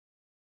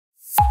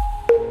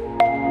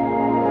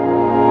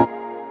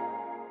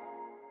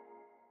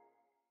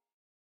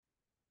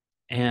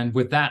And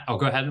with that, I'll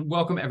go ahead and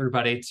welcome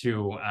everybody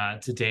to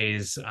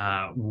today's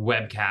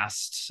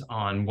webcast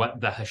on what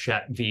the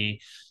Hachette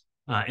v.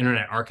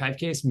 Internet Archive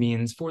case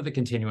means for the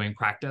continuing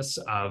practice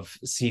of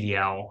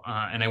CDL.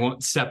 And I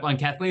won't step on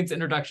Kathleen's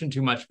introduction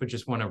too much, but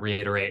just want to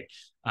reiterate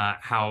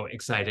how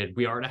excited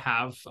we are to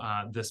have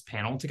this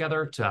panel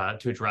together to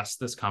address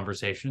this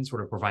conversation,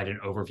 sort of provide an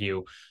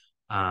overview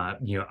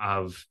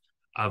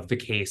of the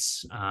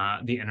case,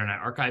 the Internet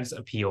Archive's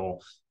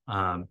appeal,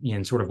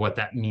 and sort of what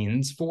that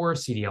means for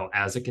CDL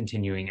as a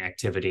continuing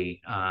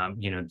activity,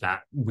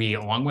 that we,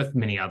 along with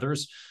many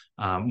others,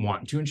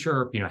 want to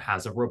ensure,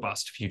 has a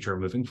robust future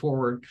moving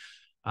forward.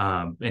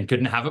 And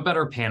couldn't have a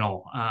better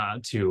panel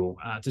to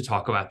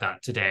talk about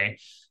that today.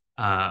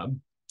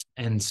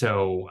 And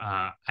so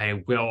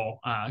I will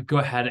go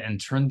ahead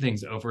and turn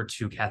things over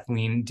to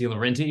Kathleen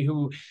DeLaurenti,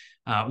 who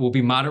will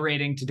be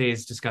moderating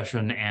today's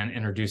discussion and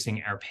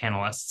introducing our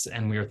panelists.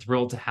 And we are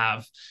thrilled to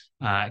have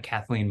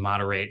Kathleen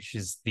moderate.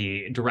 She's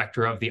the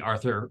director of the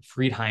Arthur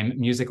Friedheim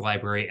Music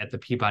Library at the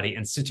Peabody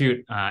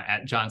Institute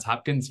at Johns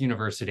Hopkins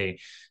University,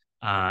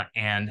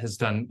 and has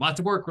done lots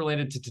of work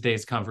related to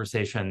today's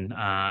conversation,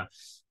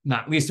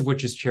 not least of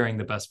which is chairing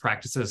the best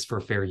practices for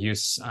fair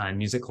use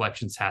music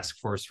collections task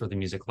force for the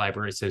Music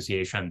Library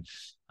Association,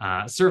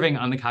 serving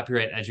on the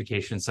copyright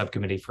education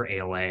subcommittee for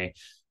ALA,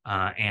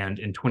 and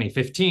in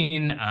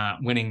 2015,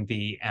 winning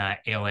the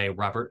ALA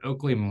Robert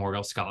Oakley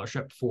Memorial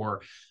Scholarship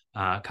for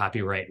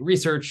copyright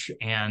research.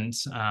 And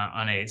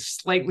on a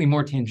slightly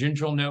more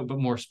tangential note, but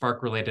more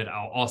Spark related,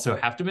 I'll also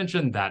have to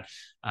mention that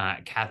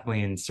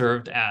Kathleen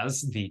served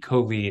as the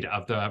co-lead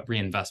of the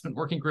reinvestment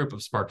working group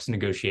of Spark's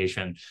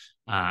negotiation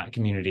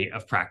community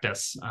of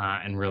practice,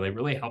 and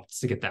really helped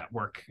to get that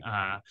work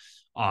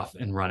off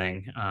and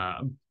running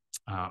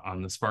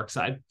on the Spark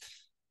side.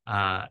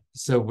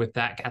 So with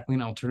that,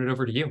 Kathleen, I'll turn it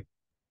over to you.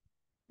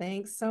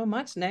 Thanks so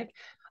much, Nick.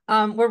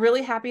 We're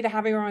really happy to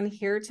have everyone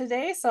here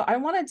today. So I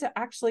wanted to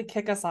actually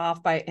kick us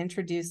off by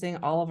introducing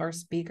all of our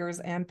speakers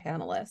and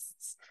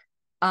panelists.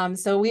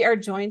 So we are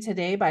joined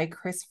today by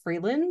Chris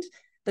Freeland,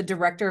 the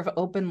Director of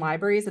Open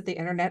Libraries at the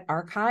Internet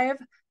Archive.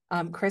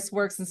 Chris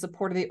works in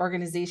support of the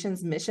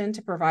organization's mission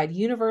to provide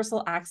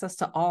universal access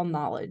to all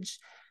knowledge.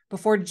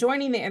 Before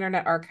joining the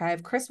Internet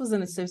Archive, Chris was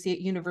an associate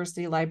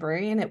university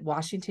librarian at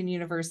Washington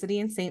University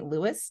in St.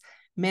 Louis,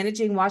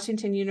 managing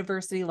Washington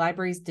University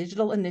Library's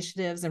digital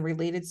initiatives and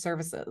related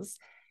services.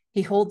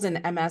 He holds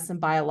an MS in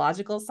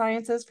Biological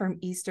Sciences from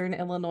Eastern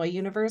Illinois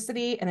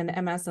University and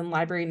an MS in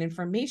Library and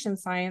Information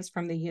Science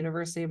from the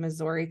University of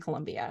Missouri,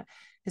 Columbia.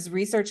 His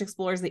research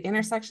explores the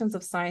intersections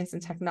of science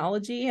and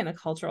technology in a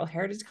cultural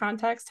heritage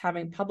context,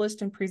 having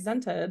published and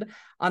presented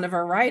on a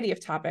variety of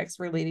topics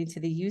relating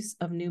to the use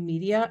of new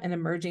media and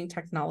emerging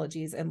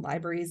technologies in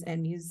libraries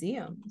and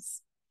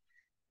museums.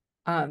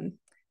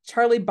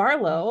 Charlie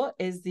Barlow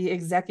is the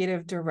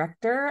executive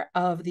director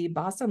of the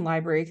Boston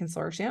Library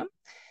Consortium.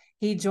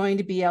 He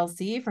joined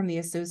BLC from the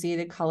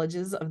Associated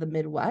Colleges of the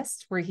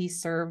Midwest, where he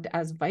served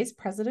as vice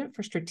president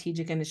for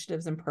strategic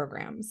initiatives and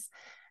programs.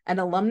 An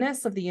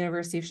alumnus of the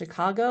University of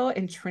Chicago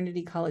and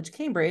Trinity College,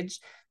 Cambridge,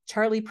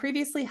 Charlie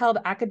previously held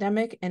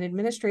academic and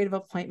administrative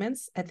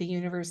appointments at the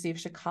University of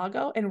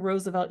Chicago and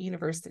Roosevelt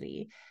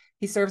University.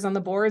 He serves on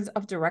the boards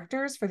of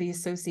directors for the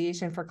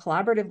Association for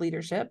Collaborative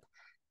Leadership,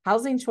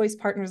 Housing Choice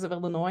Partners of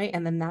Illinois,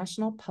 and the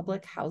National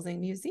Public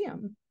Housing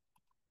Museum.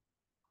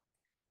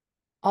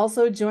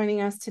 Also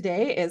joining us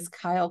today is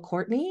Kyle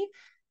Courtney.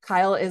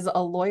 Kyle is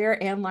a lawyer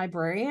and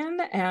librarian.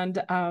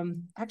 And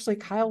actually,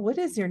 Kyle, what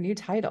is your new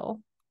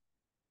title?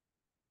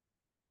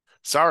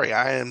 Sorry,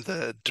 I am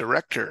the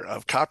Director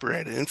of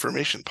Copyright and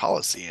Information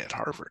Policy at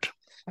Harvard.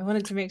 I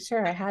wanted to make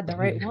sure I had the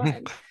right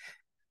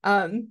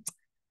one.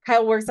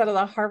 Kyle works out of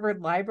the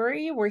Harvard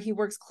Library, where he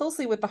works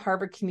closely with the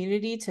Harvard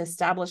community to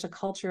establish a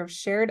culture of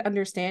shared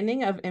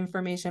understanding of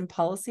information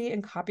policy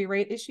and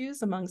copyright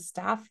issues among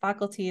staff,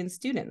 faculty, and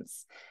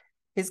students.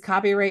 His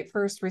Copyright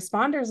First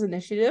Responders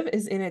initiative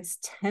is in its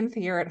 10th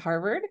year at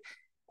Harvard,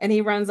 and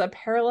he runs a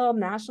parallel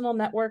national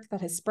network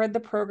that has spread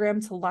the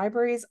program to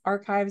libraries,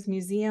 archives,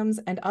 museums,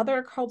 and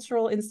other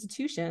cultural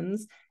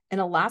institutions in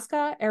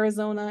Alaska,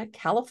 Arizona,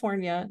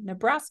 California,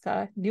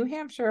 Nebraska, New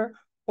Hampshire,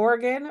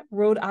 Oregon,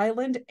 Rhode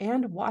Island,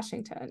 and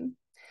Washington.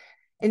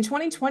 In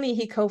 2020,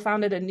 he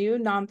co-founded a new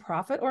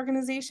nonprofit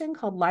organization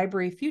called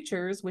Library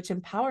Futures, which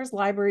empowers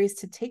libraries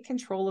to take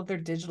control of their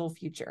digital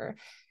future.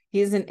 He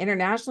is an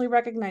internationally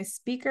recognized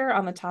speaker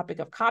on the topic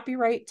of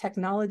copyright,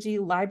 technology,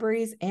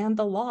 libraries, and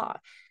the law.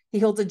 He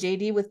holds a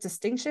JD with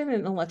distinction in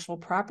intellectual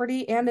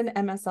property and an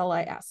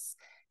MSLIS.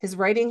 His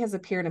writing has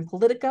appeared in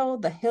Politico,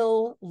 The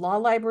Hill, Law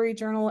Library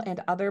Journal, and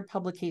other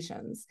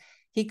publications.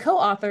 He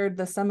co-authored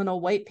the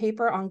seminal white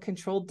paper on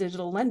controlled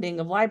digital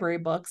lending of library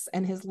books,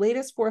 and his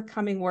latest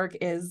forthcoming work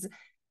is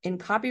In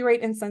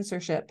Copyright and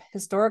Censorship,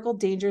 Historical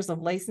Dangers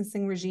of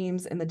Licensing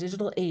Regimes in the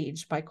Digital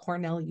Age by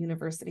Cornell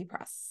University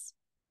Press.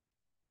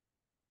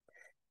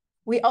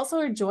 We also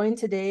are joined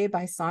today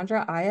by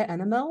Sandra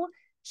Enimil.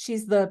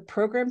 She's the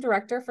Program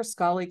Director for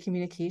Scholarly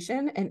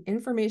Communication and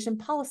Information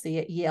Policy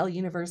at Yale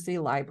University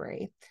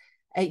Library.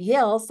 At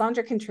Yale,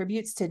 Sandra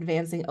contributes to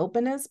advancing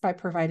openness by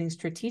providing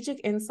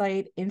strategic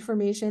insight,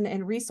 information,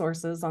 and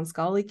resources on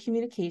scholarly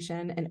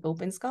communication and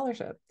open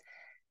scholarship.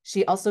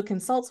 She also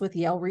consults with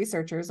Yale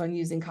researchers on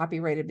using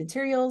copyrighted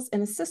materials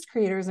and assists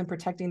creators in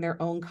protecting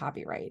their own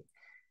copyright.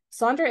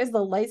 Sandra is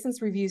the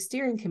License Review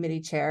Steering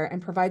Committee chair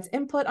and provides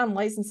input on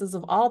licenses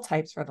of all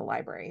types for the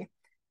library.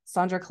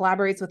 Sandra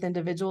collaborates with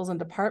individuals and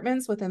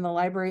departments within the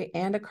library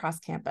and across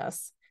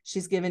campus.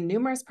 She's given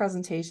numerous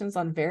presentations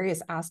on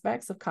various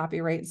aspects of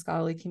copyright and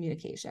scholarly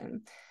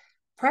communication.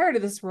 Prior to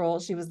this role,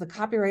 she was the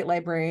copyright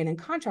librarian and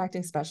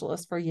contracting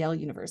specialist for Yale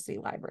University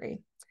Library.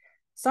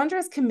 Sandra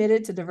is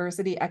committed to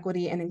diversity,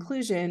 equity, and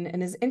inclusion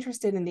and is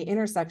interested in the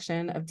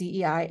intersection of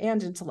DEI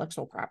and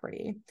intellectual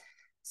property.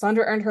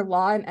 Sandra earned her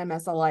law and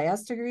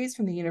MSLIS degrees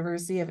from the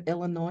University of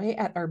Illinois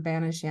at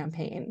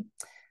Urbana-Champaign.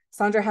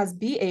 Sandra has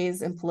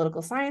BAs in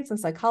political science and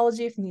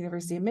psychology from the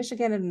University of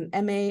Michigan and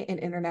an MA in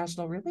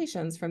international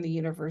relations from the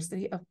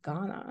University of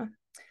Ghana.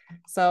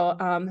 So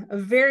a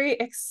very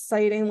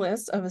exciting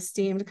list of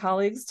esteemed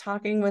colleagues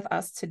talking with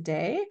us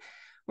today.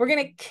 We're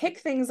going to kick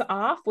things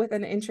off with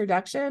an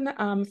introduction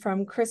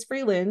from Chris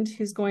Freeland,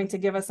 who's going to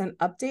give us an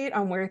update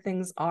on where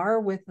things are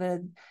with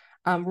the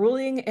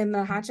ruling in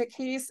the Hachette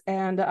case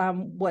and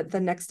what the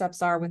next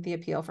steps are with the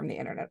appeal from the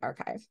Internet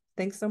Archive.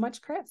 Thanks so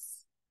much, Chris.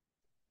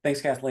 Thanks,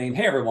 Kathleen.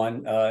 Hey,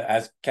 everyone.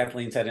 As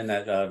Kathleen said in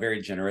that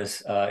very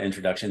generous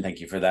introduction,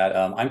 thank you for that.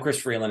 I'm Chris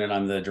Freeland, and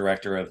I'm the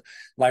Director of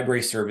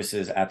Library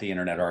Services at the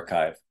Internet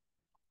Archive.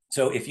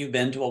 So if you've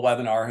been to a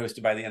webinar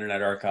hosted by the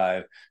Internet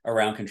Archive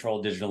around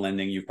controlled digital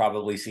lending, you've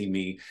probably seen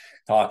me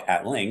talk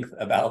at length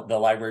about the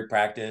library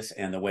practice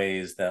and the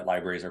ways that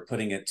libraries are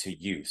putting it to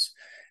use.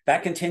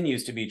 That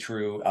continues to be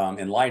true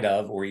in light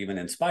of, or even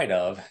in spite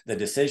of, the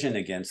decision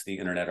against the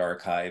Internet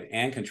Archive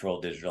and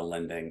controlled digital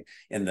lending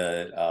in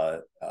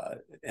the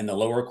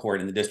lower court,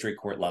 in the district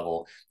court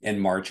level in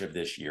March of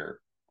this year.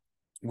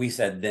 We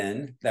said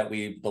then that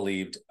we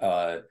believed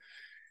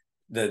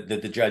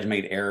the judge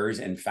made errors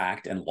in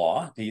fact and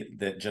law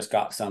that just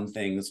got some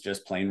things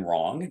just plain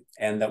wrong,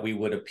 and that we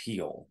would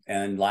appeal.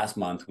 And last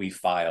month, we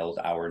filed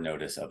our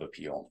notice of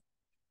appeal.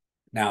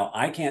 Now,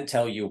 I can't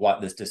tell you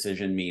what this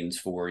decision means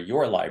for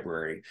your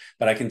library,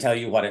 but I can tell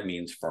you what it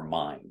means for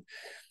mine.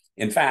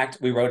 In fact,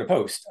 we wrote a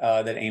post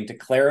that aimed to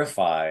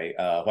clarify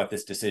what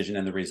this decision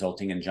and the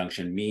resulting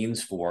injunction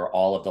means for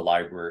all of the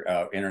library,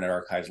 Internet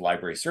Archive's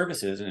library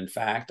services. And in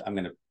fact, I'm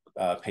going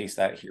to paste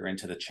that here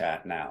into the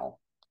chat now.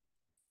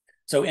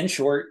 So in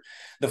short,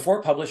 the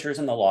 4 publishers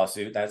in the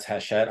lawsuit, that's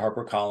Hachette,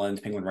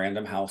 HarperCollins, Penguin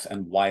Random House,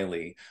 and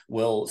Wiley,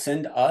 will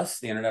send us,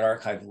 the Internet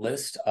Archive,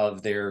 list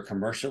of their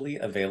commercially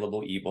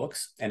available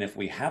ebooks. And if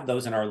we have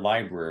those in our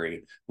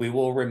library, we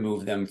will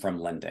remove them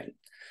from lending.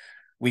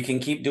 We can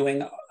keep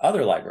doing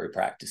other library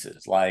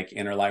practices like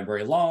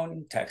interlibrary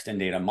loan, text and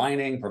data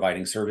mining,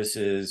 providing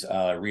services,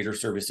 reader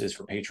services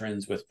for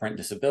patrons with print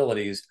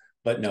disabilities,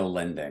 but no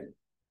lending.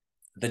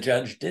 The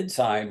judge did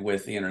side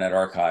with the Internet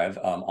Archive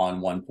on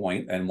one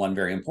point, and one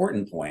very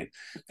important point,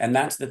 and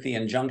that's that the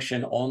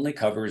injunction only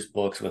covers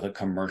books with a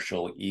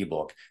commercial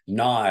ebook,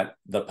 not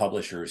the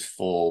publisher's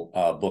full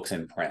books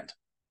in print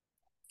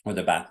or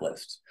the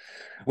backlists.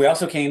 We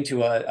also came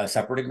to a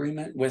separate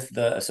agreement with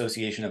the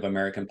Association of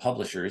American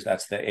Publishers,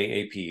 that's the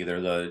AAP,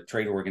 they're the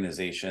trade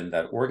organization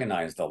that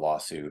organized the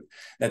lawsuit,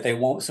 that they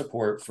won't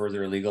support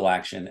further legal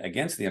action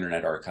against the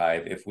Internet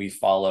Archive if we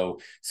follow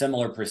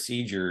similar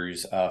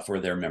procedures for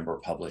their member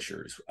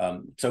publishers.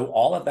 So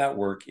all of that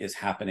work is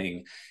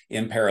happening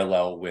in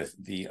parallel with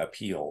the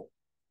appeal.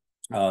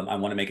 I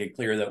want to make it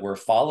clear that we're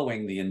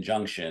following the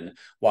injunction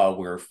while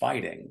we're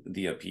fighting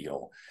the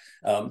appeal.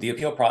 The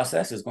appeal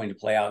process is going to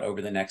play out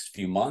over the next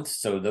few months.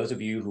 So those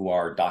of you who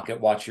are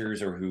docket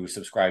watchers or who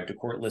subscribe to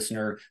Court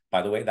Listener,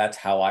 by the way, that's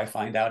how I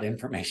find out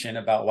information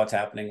about what's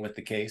happening with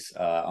the case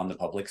on the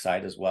public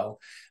side as well.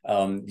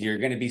 You're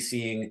going to be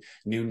seeing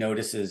new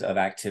notices of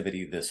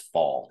activity this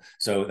fall.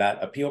 So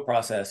that appeal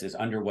process is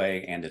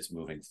underway and it's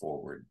moving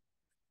forward.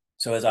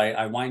 So as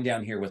I wind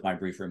down here with my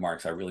brief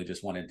remarks, I really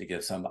just wanted to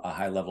give a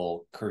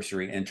high-level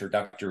cursory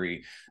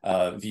introductory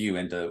view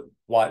into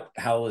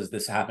how is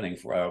this happening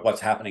for what's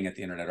happening at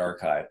the Internet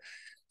Archive.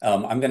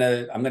 I'm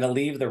gonna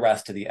leave the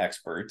rest to the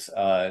experts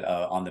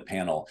on the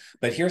panel,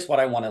 but here's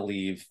what I want to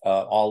leave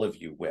all of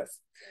you with.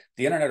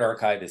 The Internet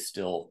Archive is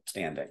still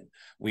standing.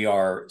 We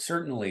are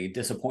certainly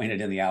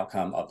disappointed in the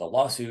outcome of the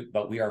lawsuit,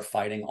 but we are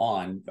fighting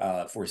on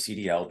for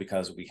CDL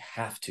because we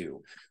have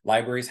to.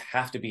 Libraries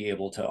have to be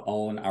able to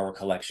own our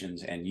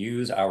collections and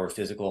use our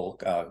physical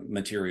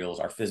materials,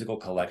 our physical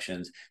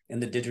collections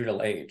in the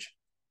digital age.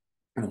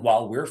 And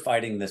while we're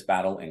fighting this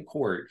battle in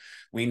court,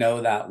 we know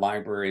that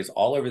libraries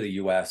all over the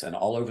US and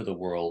all over the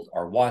world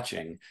are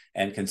watching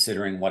and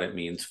considering what it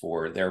means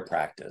for their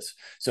practice.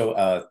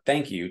 So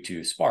thank you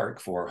to Spark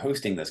for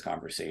hosting this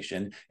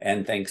conversation,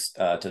 and thanks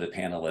to the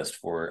panelists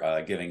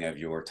for giving of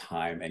your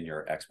time and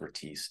your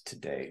expertise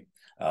today.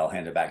 I'll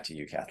hand it back to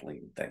you,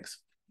 Kathleen. Thanks.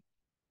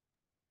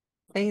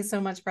 Thanks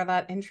so much for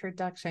that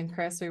introduction,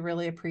 Chris. We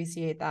really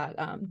appreciate that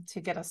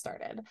to get us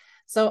started.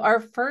 So our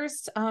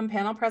first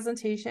panel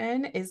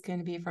presentation is going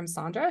to be from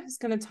Sandra, who's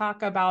going to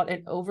talk about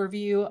an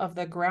overview of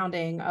the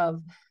grounding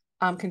of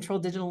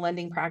controlled digital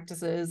lending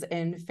practices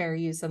and fair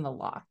use in the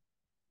law.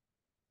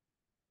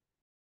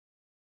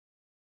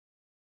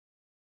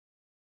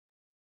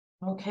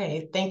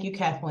 Okay, thank you,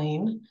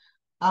 Kathleen.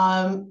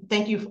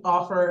 Thank you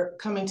all for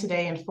coming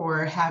today and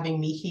for having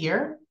me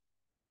here.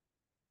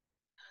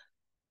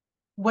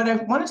 What I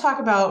want to talk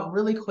about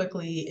really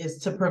quickly is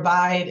to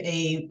provide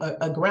a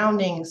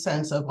grounding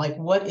sense of like,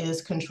 what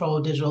is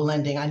controlled digital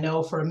lending? I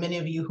know for many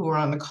of you who are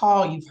on the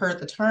call, you've heard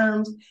the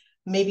terms.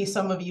 Maybe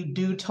some of you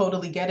do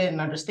totally get it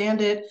and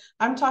understand it.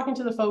 I'm talking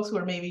to the folks who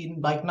are maybe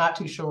like not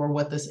too sure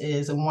what this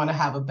is and want to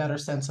have a better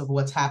sense of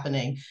what's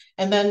happening.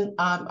 And then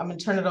I'm going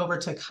to turn it over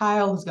to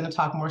Kyle, who's going to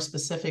talk more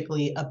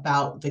specifically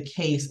about the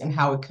case and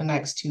how it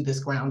connects to this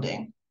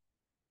grounding.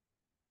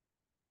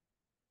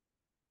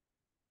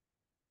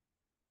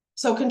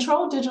 So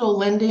controlled digital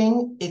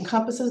lending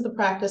encompasses the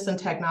practice and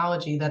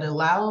technology that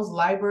allows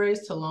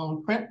libraries to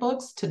loan print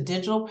books to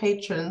digital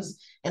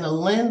patrons in a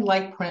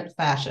lend-like print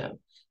fashion.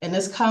 And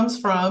this comes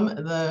from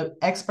the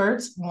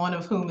experts, one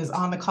of whom is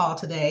on the call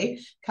today,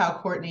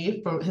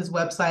 Courtney, from his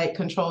website,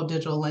 Controlled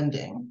Digital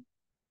Lending.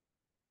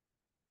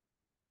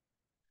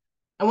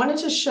 I wanted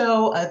to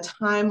show a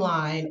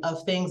timeline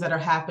of things that are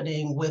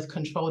happening with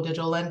controlled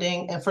digital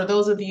lending. And for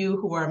those of you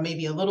who are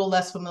maybe a little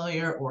less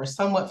familiar or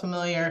somewhat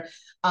familiar,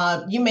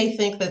 you may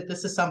think that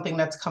this is something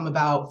that's come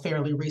about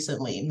fairly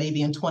recently.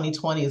 Maybe in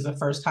 2020 is the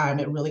first time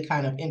it really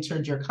kind of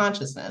entered your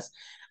consciousness.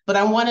 But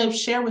I want to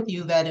share with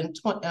you that in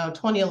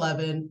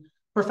 2011,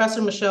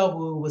 Professor Michelle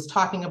Wu was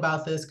talking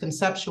about this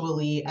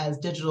conceptually as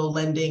digital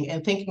lending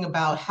and thinking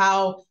about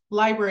how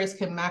libraries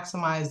can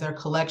maximize their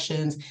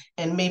collections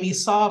and maybe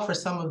solve for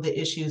some of the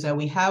issues that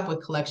we have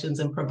with collections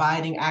and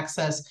providing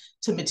access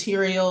to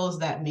materials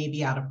that may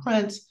be out of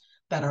print,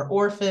 that are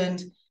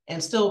orphaned,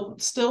 and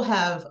still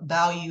have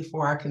value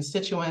for our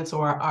constituents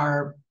or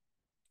our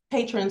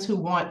patrons who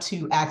want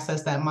to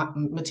access that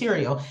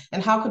material.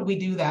 And how could we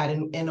do that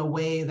in a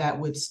way that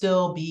would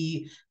still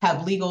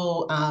have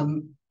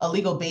a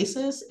legal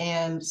basis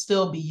and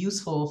still be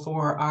useful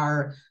for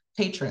our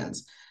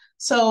patrons?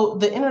 So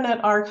the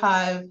Internet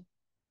Archive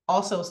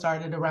also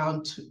started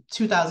around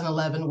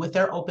 2011 with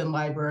their open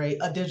library,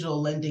 a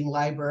digital lending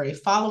library,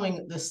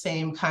 following the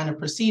same kind of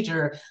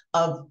procedure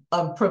of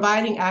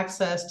providing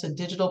access to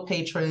digital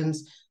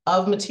patrons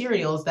of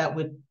materials that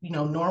would,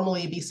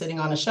 normally be sitting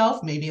on a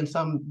shelf, maybe in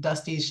some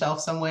dusty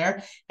shelf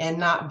somewhere, and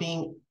not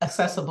being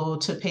accessible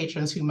to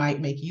patrons who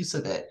might make use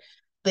of it.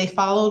 They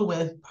followed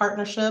with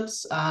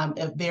partnerships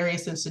at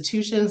various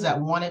institutions that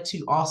wanted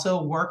to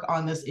also work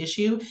on this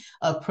issue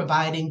of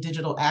providing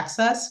digital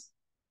access.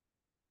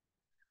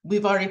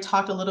 We've already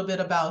talked a little bit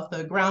about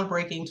the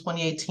groundbreaking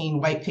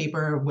 2018 white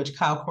paper, which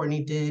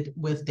Courtney did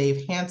with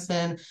Dave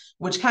Hansen,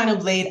 which kind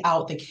of laid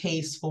out the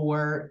case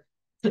for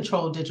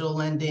controlled digital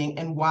lending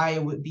and why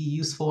it would be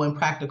useful and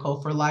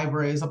practical for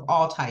libraries of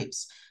all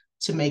types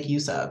to make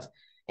use of.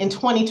 In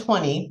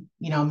 2020,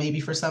 maybe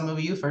for some of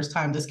you, first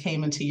time this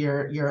came into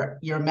your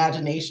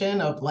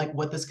imagination of like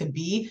what this could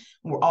be.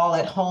 We're all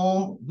at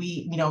home.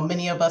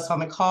 Many of us on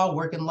the call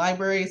work in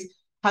libraries.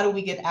 How do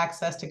we get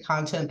access to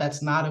content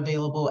that's not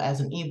available as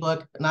an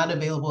ebook, not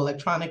available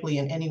electronically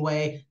in any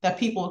way that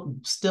people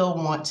still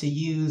want to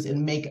use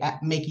and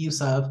make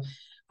use of?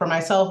 For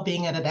myself,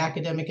 being at an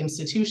academic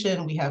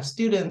institution, we have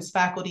students,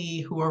 faculty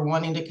who are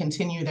wanting to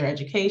continue their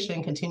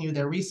education, continue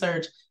their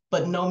research,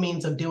 but no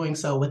means of doing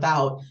so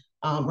without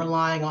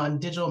relying on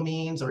digital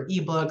means or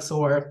ebooks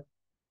or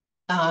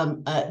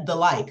the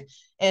like.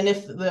 And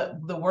if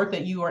the work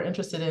that you are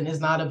interested in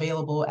is not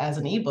available as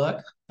an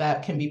ebook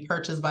that can be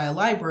purchased by a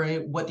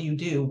library, what do you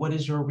do? What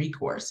is your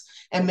recourse?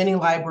 And many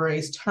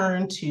libraries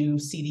turn to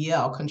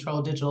CDL,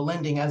 Controlled Digital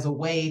Lending, as a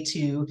way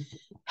to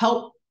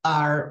help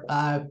our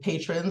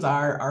patrons,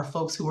 our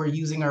folks who are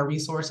using our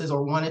resources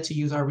or wanted to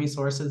use our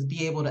resources,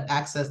 be able to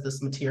access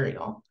this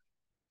material.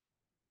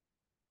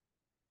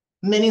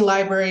 Many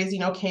libraries,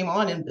 came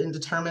on and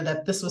determined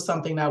that this was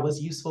something that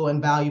was useful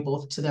and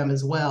valuable to them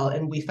as well.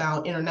 And we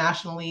found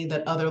internationally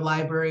that other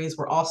libraries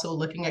were also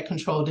looking at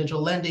controlled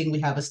digital lending. We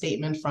have a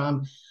statement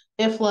from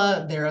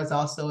IFLA. There is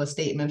also a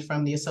statement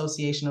from the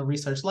Association of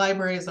Research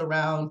Libraries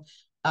around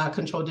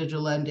controlled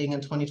digital lending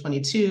in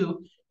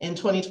 2022. In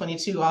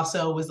 2022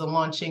 also was the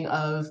launching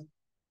of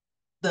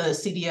the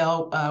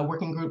CDL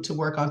working group to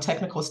work on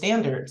technical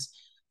standards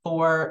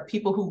for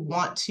people who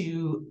want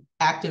to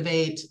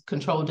activate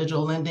controlled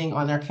digital lending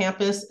on their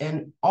campus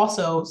and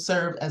also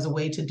serve as a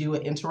way to do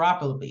it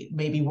interoperably,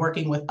 maybe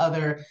working with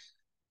other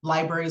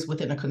libraries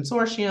within a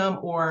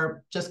consortium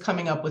or just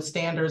coming up with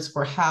standards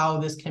for how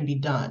this can be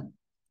done.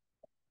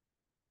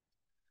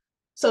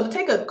 So to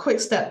take a quick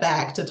step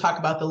back to talk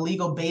about the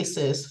legal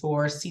basis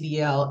for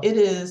CDL, it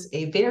is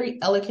a very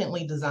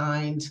elegantly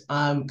designed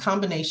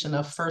combination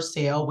of first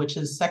sale, which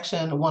is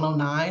Section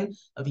 109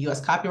 of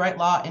US copyright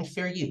law, and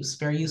fair use.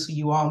 Fair use,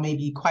 you all may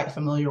be quite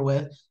familiar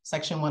with,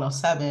 Section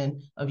 107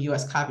 of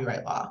US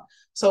copyright law.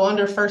 So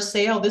under first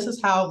sale, this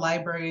is how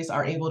libraries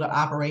are able to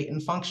operate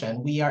and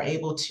function. We are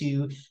able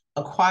to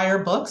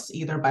acquire books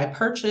either by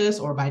purchase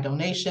or by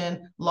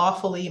donation,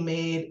 lawfully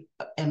made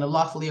and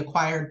lawfully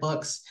acquired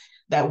books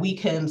that we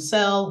can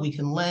sell, we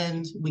can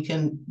lend, we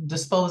can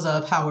dispose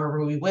of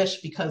however we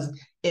wish because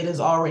it has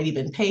already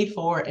been paid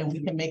for, and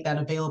we can make that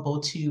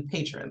available to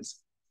patrons.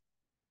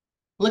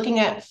 Looking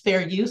at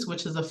fair use,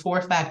 which is a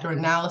 4-factor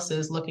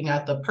analysis, looking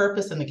at the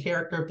purpose and the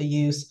character of the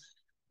use,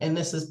 and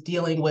this is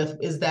dealing with,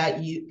 is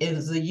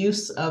the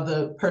use of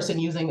the person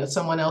using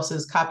someone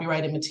else's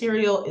copyrighted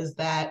material, is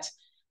that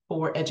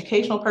for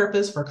educational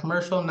purpose, for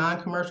commercial,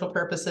 non-commercial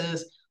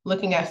purposes?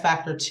 Looking at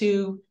factor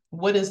 2,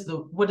 what is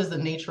the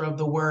nature of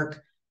the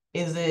work?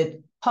 Is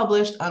it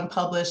published,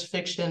 unpublished,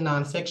 fiction,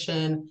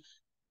 nonfiction?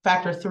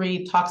 Factor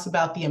 3 talks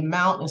about the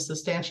amount and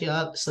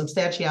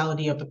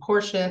substantiality of the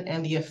portion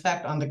and the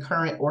effect on the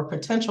current or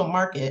potential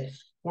market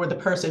for the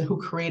person who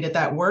created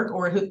that work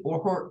or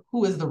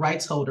who is the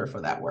rights holder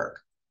for that work.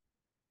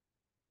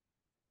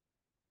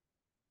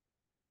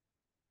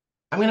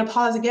 I'm going to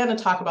pause again to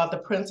talk about the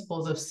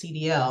principles of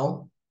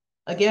CDL.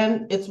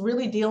 Again, it's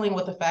really dealing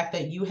with the fact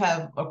that you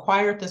have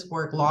acquired this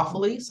work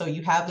lawfully. So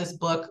you have this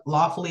book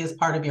lawfully as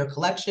part of your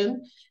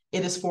collection.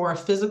 It is for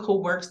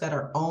physical works that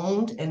are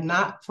owned and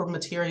not for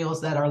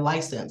materials that are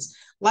licensed.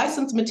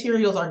 Licensed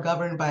materials are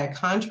governed by a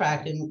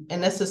contract, and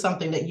this is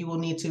something that you will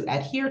need to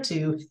adhere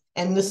to.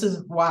 And this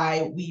is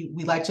why we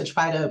like to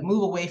try to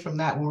move away from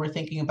that when we're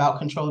thinking about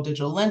controlled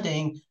digital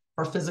lending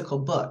for physical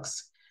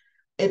books.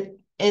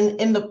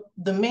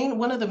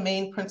 One of the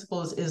main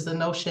principles is the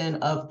notion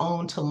of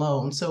own to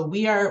loan. So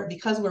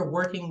because we're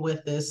working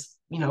with this,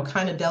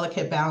 kind of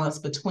delicate balance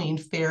between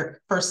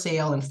first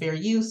sale and fair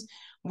use,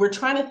 we're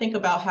trying to think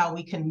about how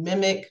we can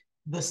mimic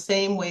the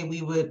same way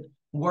we would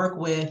work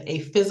with a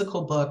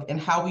physical book and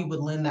how we would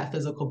lend that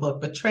physical book,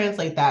 but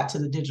translate that to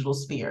the digital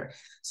sphere.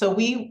 So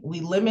we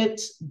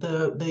limit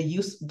the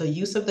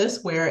use of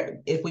this, where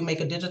if we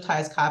make a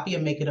digitized copy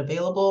and make it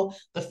available,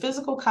 the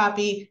physical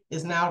copy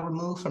is now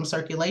removed from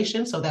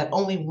circulation so that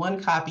only one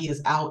copy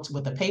is out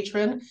with a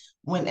patron.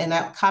 And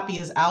that copy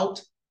is out,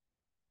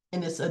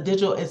 and it's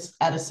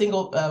at a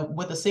single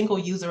with a single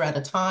user at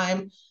a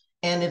time.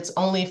 And it's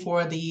only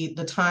for the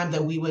time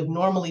that we would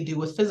normally do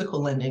with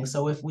physical lending.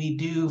 So if we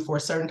do, for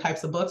certain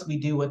types of books, we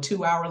do a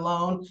 2-hour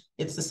loan,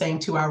 it's the same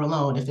 2-hour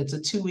loan. If it's a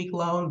 2-week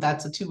loan,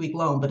 that's a 2-week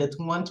loan, but it's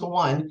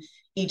 1-to-1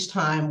 each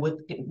time, with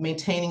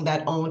maintaining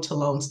that own to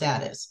loan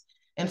status.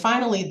 And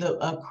finally,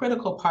 a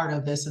critical part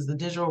of this is the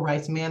digital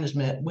rights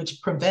management,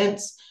 which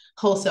prevents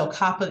wholesale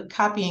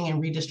copying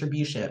and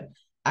redistribution.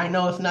 I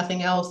know, if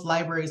nothing else,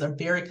 libraries are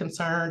very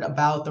concerned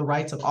about the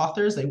rights of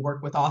authors. They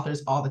work with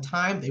authors all the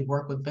time. They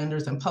work with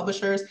vendors and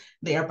publishers.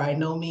 They are by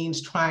no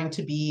means trying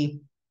to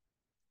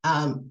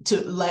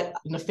let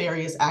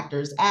nefarious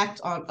actors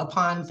act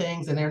upon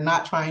things, and they're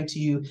not trying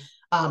to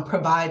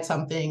provide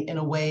something in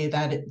a way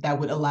that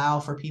would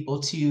allow for people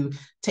to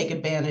take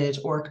advantage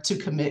or to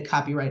commit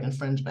copyright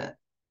infringement.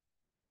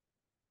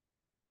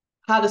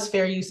 How does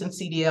fair use and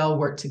CDL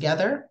work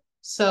together?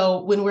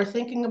 So when we're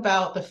thinking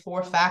about the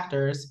 4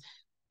 factors,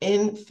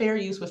 in fair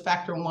use with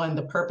factor 1,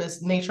 the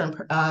purpose, nature,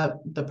 and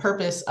the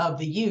purpose of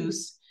the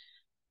use,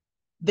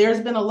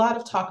 there's been a lot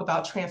of talk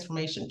about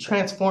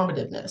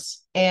transformativeness.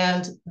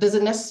 And does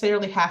it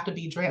necessarily have to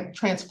be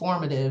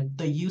transformative,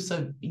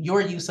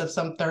 your use of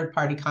some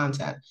third-party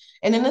content?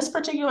 And in this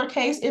particular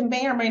case, it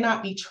may or may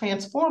not be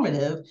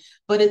transformative,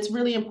 but it's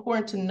really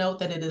important to note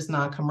that it is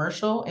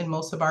non-commercial in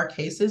most of our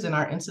cases. In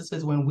our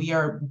instances, when we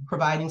are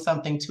providing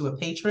something to a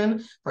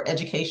patron for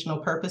educational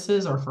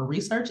purposes or for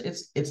research,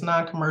 it's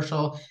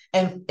non-commercial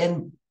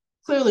and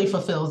clearly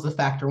fulfills the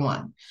factor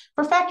 1.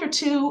 For factor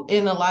 2,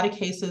 in a lot of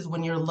cases,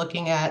 when you're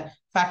looking at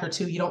factor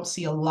 2, you don't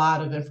see a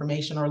lot of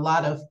information or a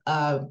lot of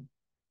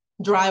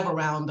drive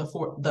around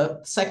the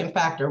second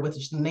factor, which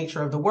is the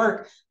nature of the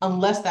work,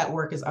 unless that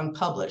work is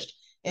unpublished.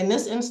 In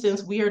this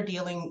instance, we are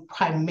dealing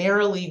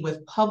primarily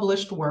with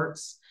published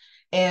works.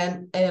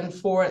 And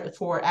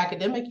for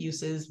academic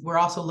uses, we're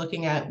also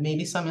looking at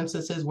maybe some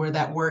instances where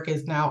that work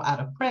is now out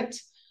of print,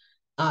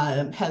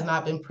 has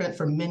not been print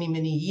for many,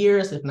 many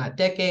years, if not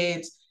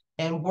decades.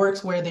 And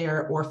works where they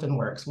are orphan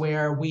works,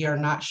 where we are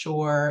not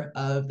sure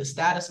of the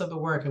status of the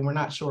work and we're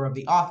not sure of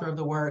the author of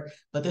the work,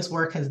 but this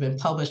work has been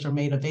published or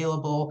made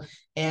available,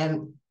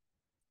 and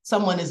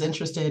someone is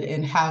interested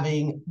in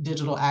having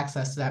digital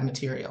access to that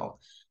material.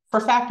 For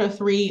factor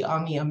 3,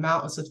 on the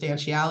amount and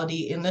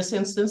substantiality, in this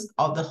instance,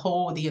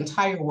 the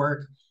entire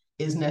work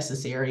is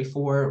necessary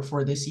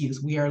for this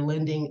use. We are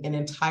lending an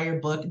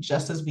entire book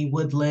just as we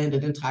would lend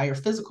an entire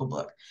physical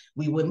book.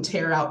 We wouldn't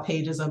tear out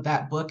pages of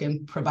that book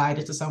and provide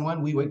it to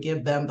someone. We would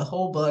give them the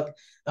whole book,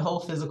 the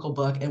whole physical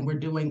book, and we're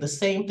doing the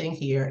same thing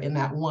here in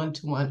that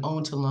 1-to-1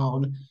 own to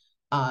loan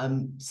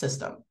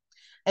system.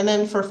 And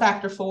then for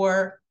factor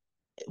 4,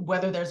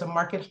 whether there's a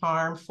market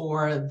harm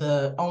for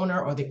the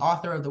owner or the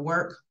author of the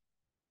work.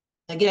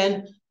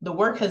 Again, the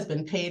work has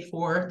been paid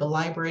for, the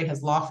library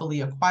has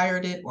lawfully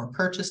acquired it or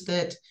purchased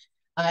it,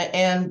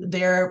 and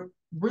there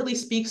really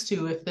speaks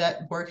to, if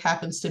that work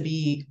happens to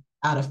be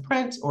out of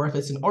print or if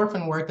it's an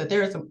orphan work, that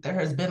there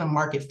has been a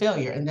market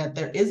failure and that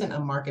there isn't a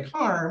market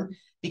harm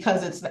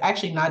because it's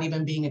actually not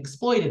even being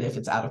exploited if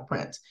it's out of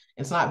print.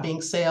 It's not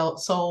being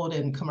sold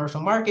in commercial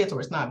markets,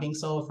 or it's not being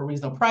sold for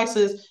reasonable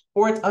prices,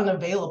 or it's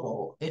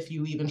unavailable if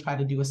you even try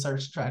to do a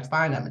search to try to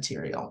find that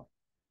material.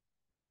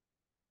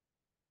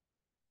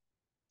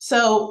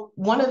 So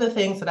one of the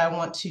things that I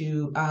want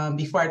to,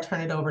 before I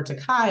turn it over to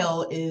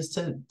Kyle, is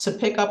to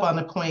pick up on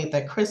the point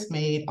that Chris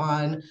made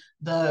on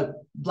the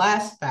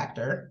blast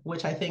factor,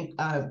 which I think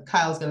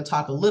Kyle's going to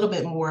talk a little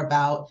bit more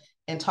about,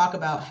 and talk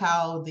about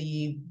how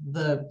the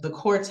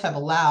courts have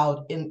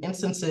allowed, in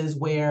instances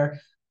where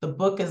the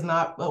work is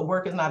not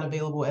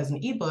available as an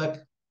ebook,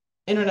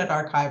 Internet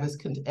Archive is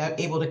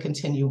able to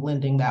continue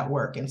lending that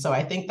work. And so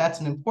I think that's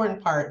an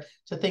important part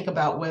to think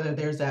about, whether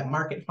there's that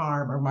market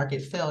harm or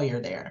market failure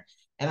there.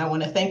 And I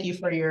want to thank you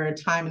for your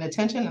time and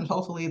attention, and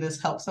hopefully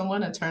this helps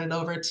someone, and turn it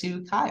over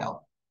to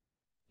Kyle.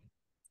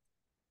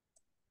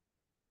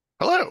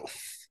 Hello.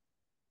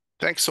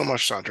 Thanks so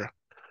much, Sandra.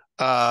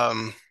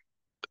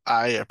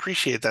 I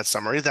appreciate that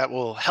summary. That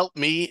will help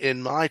me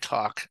in my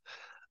talk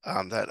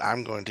that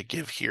I'm going to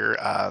give here.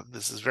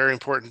 This is very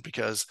important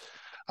because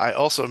I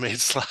also made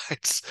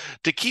slides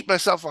to keep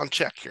myself on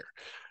check here.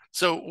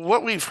 So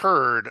what we've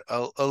heard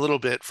a little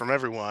bit from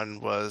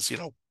everyone was,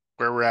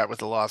 where we're at with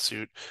the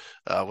lawsuit,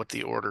 what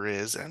the order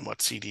is, and what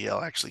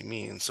CDL actually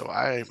means. So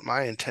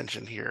my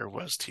intention here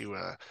was to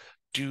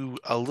do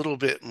a little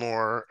bit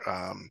more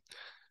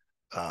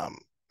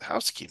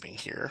housekeeping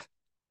here.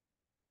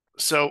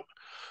 So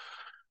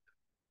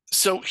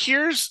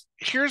here's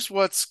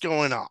what's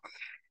going on.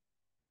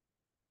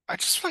 I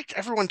just like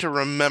everyone to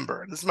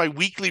remember, this is my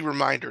weekly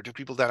reminder to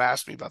people that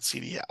ask me about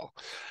CDL,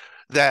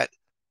 that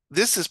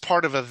this is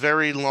part of a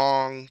very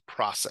long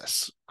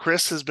process.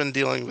 Chris has been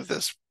dealing with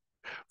this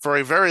for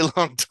a very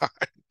long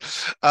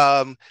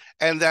time,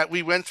 and that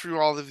we went through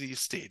all of these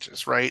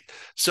stages, right?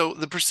 So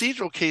the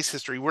procedural case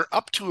history, we're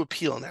up to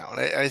appeal now,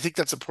 and I think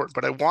that's important,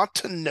 but I want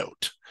to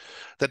note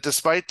that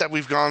despite that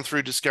we've gone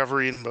through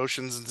discovery and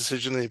motions and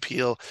decision and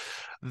appeal,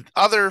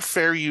 other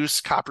fair use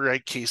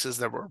copyright cases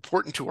that were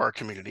important to our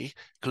community,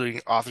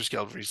 including Authors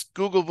Guild v.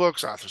 Google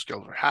Books, Authors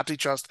Guild v.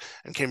 HathiTrust,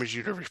 and Cambridge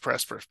University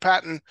Press first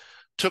patent,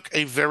 took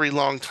a very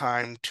long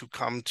time to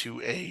come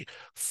to a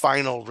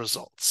final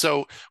result.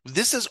 So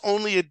this is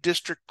only a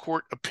district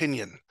court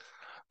opinion.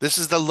 This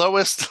is the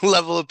lowest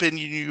level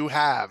opinion you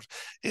have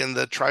in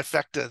the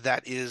trifecta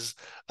that is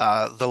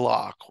the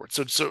law court.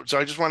 So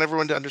I just want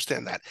everyone to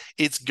understand that.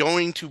 It's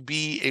going to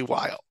be a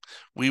while.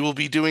 We will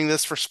be doing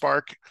this for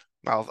Spark.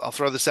 I'll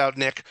throw this out,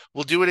 Nick.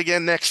 We'll do it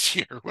again next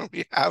year when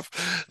we have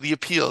the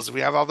appeals. We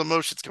have all the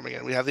motions coming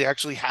in. We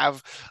actually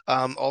have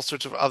all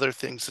sorts of other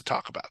things to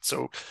talk about.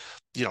 So,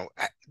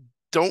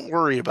 don't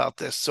worry about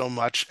this so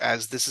much,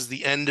 as this is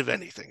the end of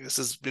anything. This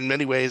is, in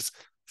many ways,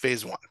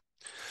 phase 1.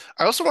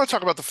 I also want to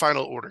talk about the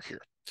final order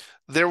here.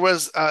 There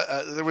was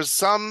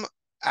some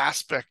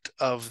aspect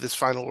of this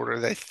final order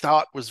that I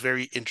thought was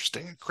very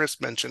interesting, and Chris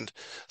mentioned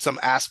some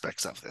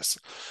aspects of this.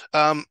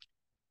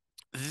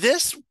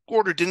 This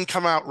order didn't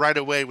come out right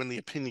away when the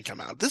opinion came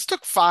out. This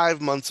took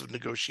 5 months of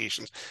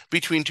negotiations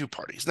between two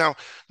parties. Now,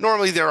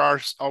 normally there are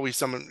always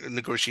some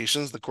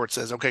negotiations. The court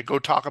says, okay, go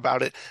talk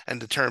about it and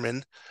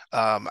determine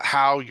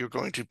how you're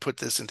going to put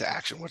this into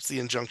action. What's the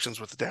injunctions,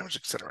 with the damage,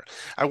 etc.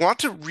 I want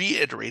to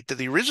reiterate that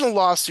the original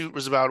lawsuit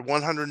was about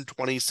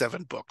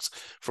 127 books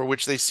for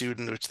which they sued,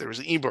 in which there was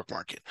an ebook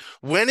market.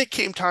 When it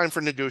came time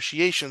for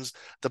negotiations,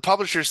 the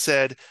publishers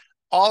said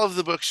all of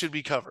the books should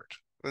be covered.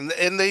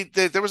 And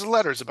there was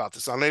letters about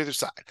this on either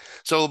side.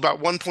 So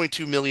about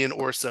 1.2 million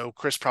or so.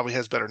 Chris probably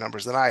has better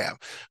numbers than I have.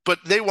 But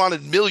they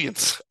wanted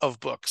millions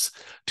of books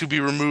to be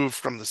removed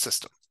from the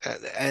system.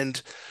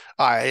 And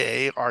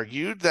I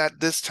argued that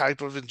this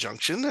type of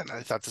injunction, and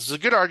I thought this was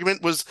a good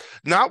argument, was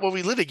not what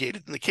we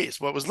litigated in the case.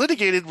 What was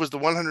litigated was the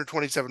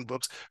 127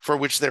 books for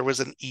which there was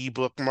an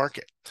ebook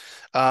market.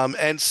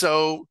 And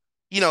so,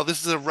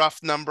 this is a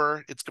rough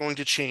number. It's going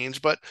to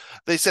change. But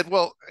they said,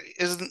 well,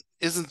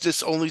 isn't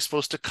this only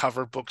supposed to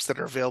cover books that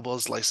are available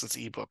as licensed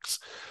ebooks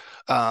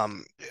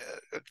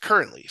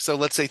currently? So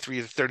let's say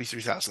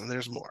 33,000.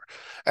 There's more.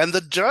 And the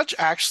judge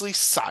actually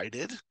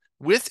sided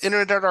with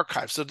Internet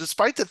Archive. So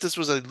despite that this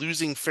was a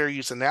losing fair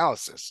use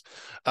analysis,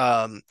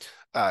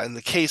 and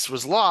the case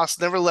was lost,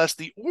 nevertheless,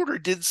 the order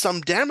did some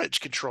damage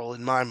control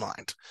in my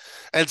mind.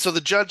 And so the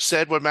judge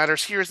said, what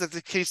matters here is that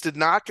the case did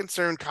not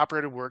concern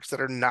copyrighted works that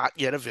are not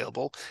yet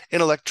available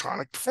in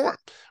electronic form.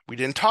 We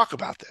didn't talk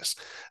about this.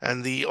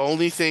 And the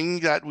only thing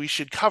that we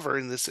should cover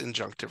in this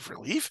injunctive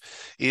relief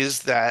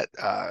is that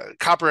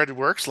copyrighted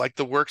works, like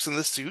the works in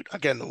the suit,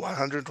 again, the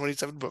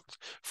 127 books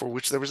for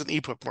which there was an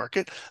ebook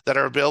market, that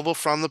are available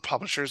from the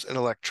publishers in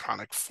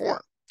electronic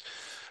form.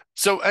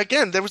 So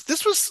again,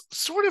 this was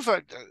sort of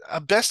a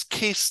best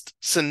case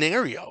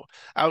scenario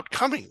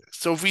outcoming this.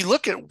 So if we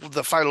look at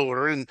the final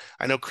order, and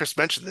I know Chris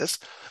mentioned this,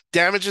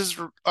 damages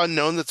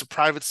unknown, that's a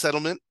private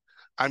settlement.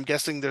 I'm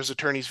guessing there's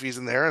attorney's fees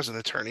in there. As an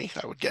attorney,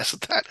 I would guess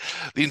at that.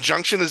 The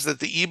injunction is that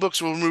the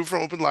ebooks will remove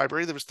from open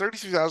library. There was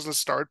 33,000 to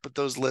start, but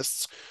those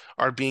lists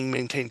are being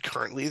maintained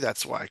currently.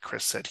 That's why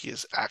Chris said he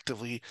is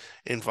actively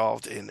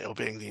involved in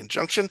obeying the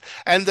injunction.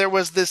 And there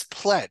was this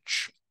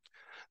pledge.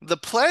 The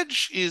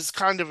pledge is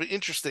kind of an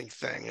interesting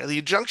thing. The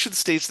injunction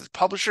states that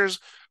publishers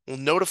will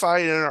notify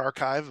Internet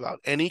Archive about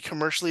any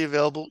commercially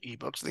available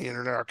ebooks the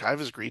Internet Archive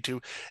has agreed to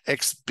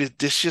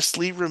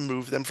expeditiously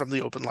remove them from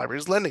the Open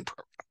Libraries lending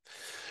program.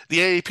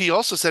 The AAP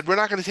also said we're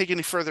not going to take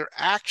any further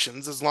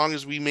actions as long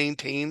as we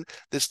maintain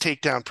this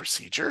takedown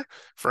procedure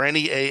for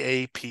any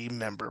AAP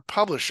member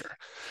publisher.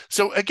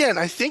 So again,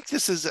 I think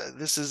this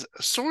is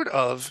sort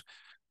of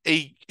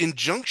a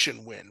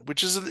injunction win,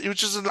 which is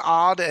an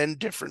odd and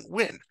different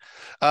win.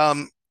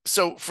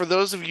 So for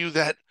those of you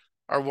that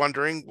are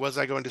wondering, was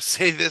I going to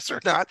say this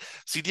or not?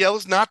 CDL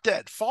is not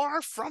dead.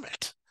 Far from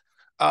it.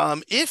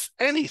 If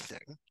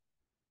anything,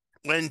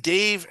 when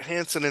Dave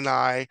Hansen and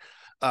I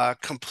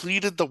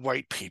completed the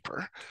white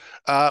paper,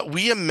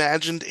 we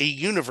imagined a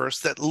universe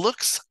that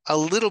looks a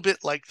little bit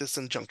like this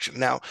injunction.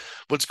 Now,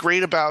 what's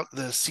great about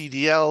the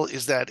CDL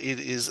is that it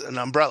is an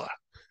umbrella,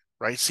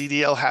 right?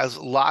 CDL has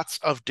lots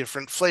of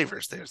different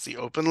flavors. There's the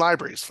Open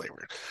Libraries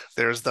flavor.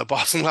 There's the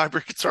Boston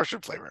Library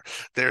Consortium flavor.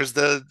 There's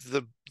the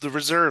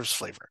reserves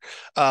flavor,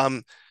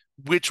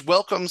 which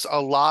welcomes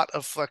a lot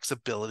of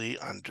flexibility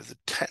under the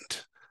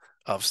tent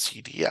of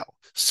CDL.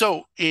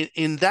 So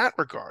in that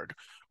regard,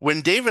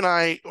 when Dave and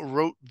I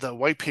wrote the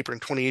white paper in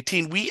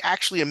 2018, we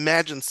actually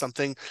imagined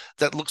something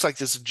that looks like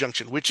this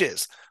injunction, which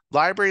is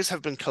libraries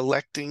have been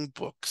collecting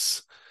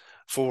books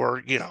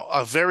for,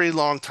 a very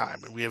long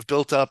time. And we have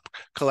built up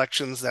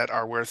collections that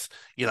are worth,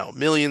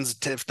 millions,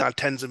 if not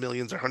tens of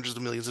millions or hundreds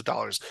of millions of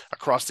dollars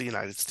across the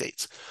United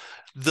States.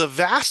 The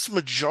vast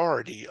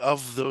majority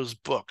of those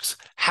books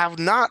have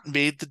not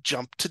made the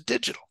jump to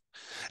digital.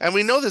 And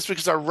we know this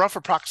because our rough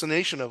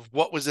approximation of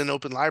what was in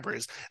open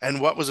libraries and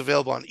what was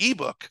available on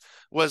ebook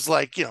was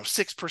like,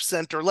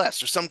 6% or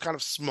less, or some kind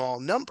of small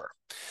number.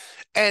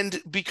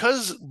 And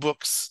because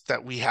books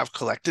that we have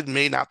collected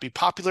may not be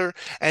popular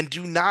and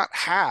do not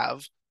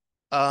have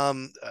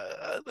an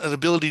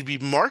ability to be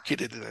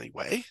marketed in any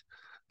way,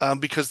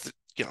 because,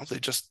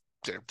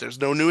 there's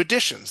no new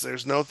editions,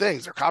 there's no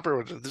things, they're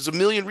copyrighted, there's a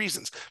million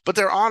reasons, but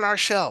they're on our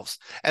shelves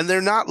and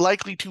they're not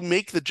likely to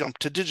make the jump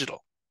to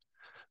digital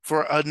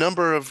for a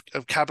number of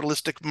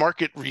capitalistic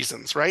market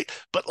reasons, right?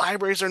 But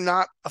libraries are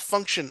not a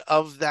function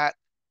of that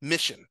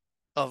mission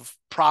of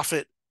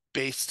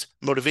profit-based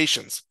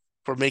motivations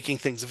for making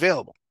things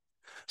available.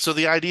 So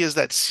the idea is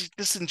that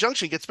this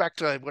injunction gets back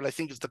to what I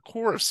think is the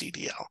core of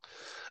CDL,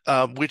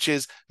 which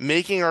is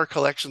making our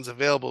collections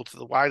available to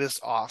the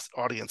widest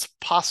audience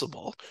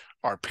possible,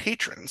 our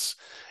patrons,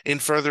 in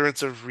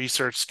furtherance of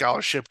research,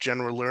 scholarship,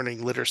 general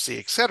learning, literacy,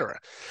 etc.,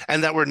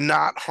 and that we're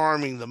not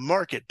harming the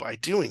market by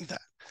doing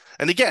that.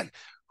 And again,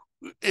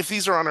 if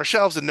these are on our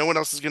shelves and no one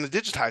else is going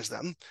to digitize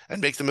them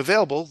and make them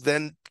available,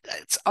 then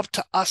it's up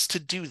to us to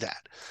do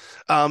that.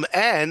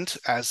 And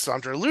as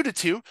Sandra alluded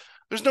to,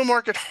 there's no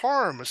market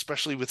harm,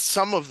 especially with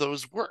some of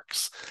those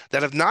works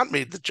that have not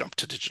made the jump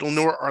to digital,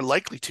 nor are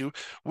likely to.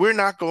 We're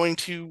not going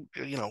to,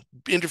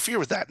 interfere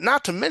with that.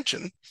 Not to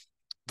mention,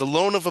 the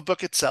loan of a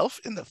book itself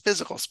in the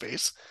physical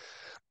space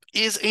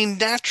is a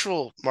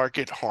natural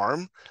market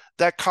harm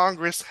that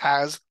Congress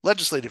has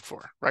legislated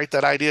for, right?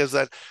 That idea is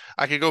that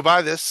I could go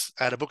buy this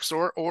at a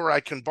bookstore or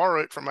I can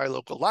borrow it from my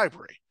local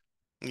library.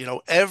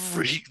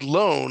 Every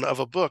loan of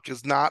a book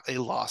is not a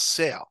lost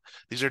sale.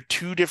 These are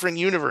two different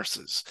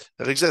universes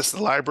that exist.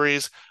 The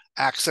library's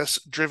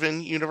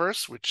access-driven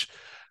universe, which,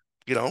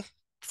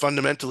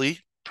 fundamentally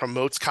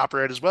promotes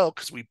copyright as well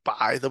because we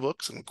buy the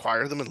books and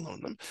acquire them and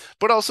loan them,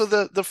 but also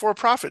the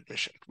for-profit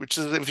mission, which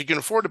is if you can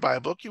afford to buy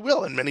a book, you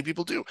will, and many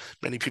people do.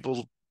 Many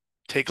people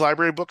take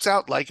library books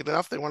out, like it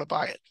enough, they want to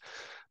buy it.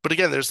 But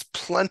again, there's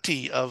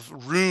plenty of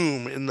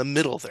room in the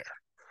middle there.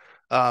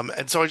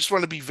 And so I just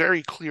want to be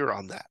very clear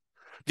on that.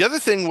 The other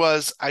thing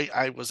was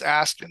I was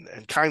asked,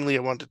 and kindly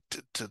I wanted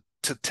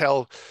to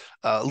tell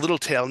a little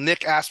tale.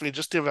 Nick asked me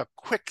just to have a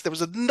quick, there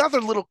was another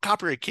little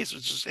copyright case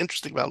which is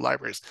interesting about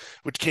libraries,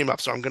 which came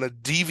up. So I'm going to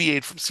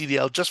deviate from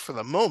CDL just for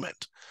the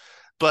moment.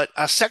 But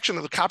a section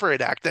of the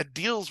Copyright Act that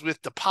deals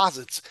with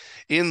deposits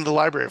in the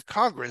Library of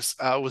Congress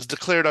was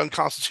declared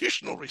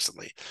unconstitutional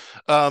recently.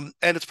 And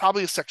it's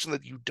probably a section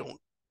that you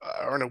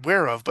aren't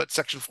aware of, but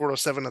Section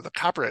 407 of the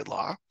Copyright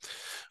Law.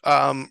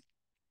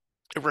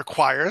 It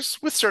requires,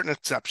 with certain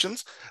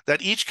exceptions,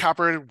 that each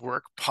copyrighted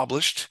work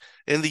published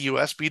in the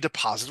U.S. be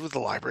deposited with the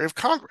Library of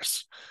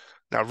Congress.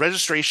 Now,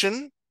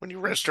 registration, when you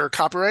register a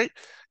copyright,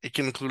 it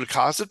can include a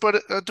deposit,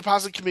 but a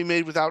deposit can be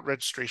made without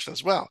registration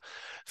as well.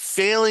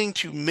 Failing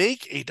to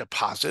make a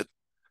deposit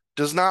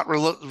does not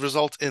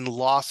result in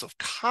loss of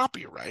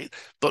copyright,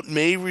 but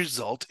may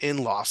result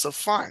in loss of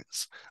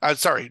fines.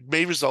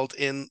 May result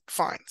in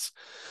fines.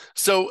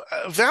 So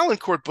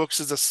Valancourt Books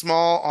is a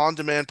small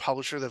on-demand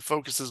publisher that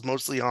focuses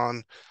mostly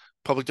on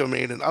public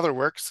domain and other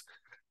works.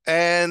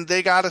 And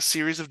they got a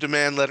series of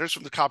demand letters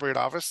from the Copyright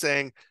Office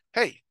saying,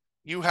 hey,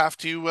 you have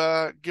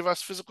to give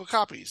us physical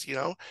copies, you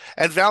know?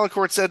 And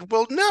Valancourt said,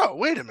 well, no,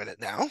 wait a minute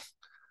now.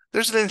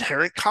 There's an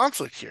inherent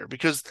conflict here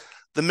because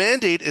the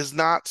mandate is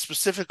not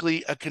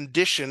specifically a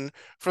condition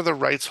for the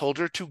rights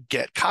holder to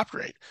get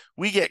copyright.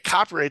 We get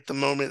copyright the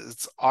moment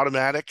it's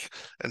automatic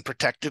and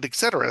protected, et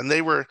cetera. And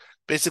they were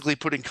basically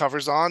putting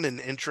covers on and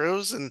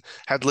intros and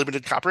had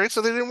limited copyright,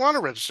 so they didn't want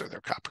to register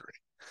their copyright.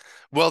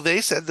 Well,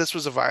 they said this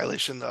was a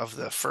violation of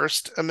the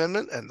First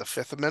Amendment and the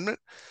Fifth Amendment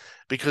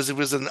because it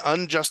was an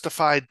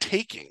unjustified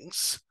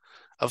takings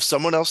of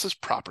someone else's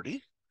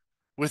property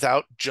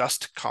without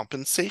just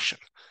compensation.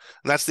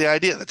 And that's the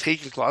idea, the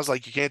taking clause,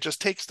 like you can't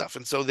just take stuff.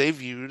 And so they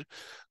viewed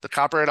the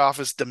Copyright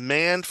Office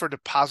demand for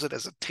deposit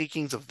as a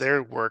takings of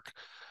their work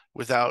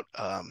without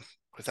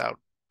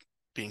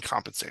being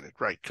compensated,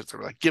 right? Because they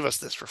were like, give us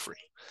this for free.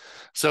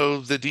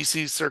 So the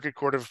DC Circuit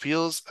Court of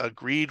Appeals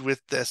agreed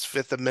with this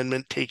Fifth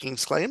Amendment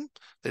takings claim.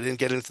 They didn't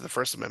get into the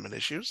First Amendment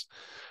issues.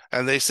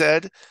 And they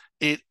said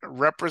it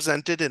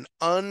represented an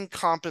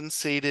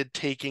uncompensated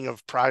taking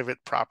of private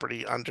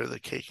property under the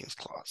takings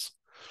clause.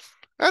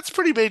 That's a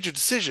pretty major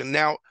decision.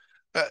 Now,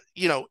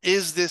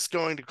 is this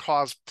going to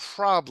cause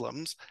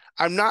problems?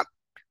 I'm not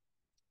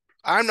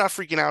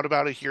freaking out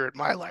about it here at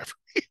my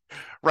library,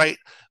 right?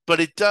 But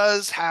it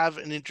does have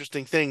an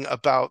interesting thing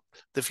about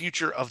the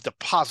future of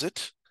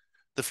deposit,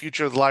 the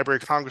future of the Library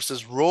of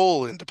Congress's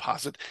role in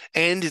deposit,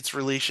 and its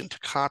relation to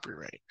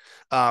copyright.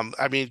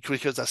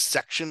 Because a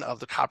section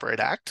of the Copyright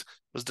Act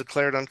was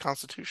declared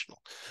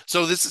unconstitutional.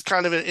 So this is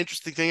kind of an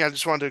interesting thing. I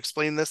just wanted to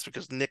explain this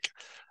because Nick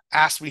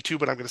asked me to,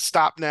 but I'm going to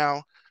stop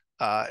now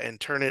and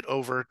turn it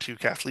over to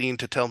Kathleen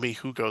to tell me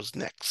who goes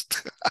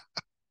next.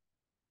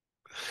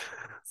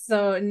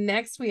 So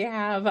next we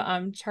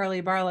have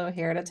Charlie Barlow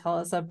here to tell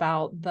us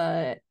about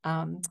the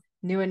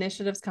new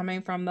initiatives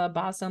coming from the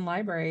Boston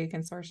Library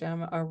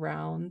Consortium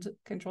around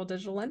controlled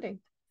digital lending.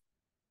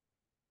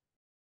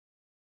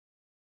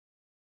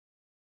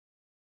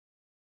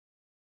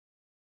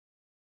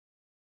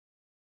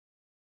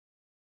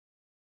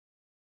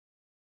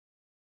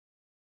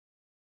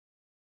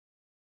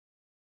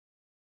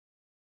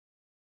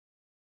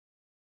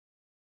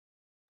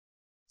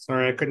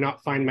 Sorry, I could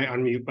not find my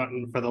unmute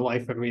button for the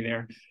life of me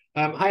there.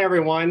 Hi,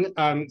 everyone.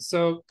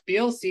 So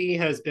BLC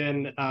has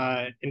been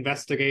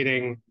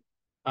investigating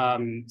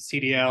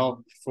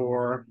CDL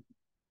for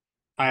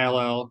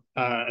ILL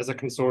as a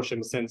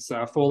consortium since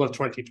fall of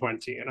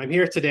 2020. And I'm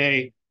here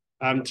today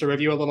to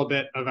review a little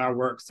bit of our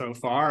work so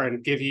far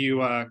and give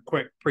you a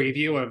quick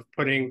preview of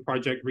putting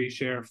Project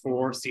Reshare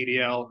for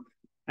CDL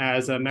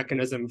as a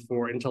mechanism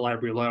for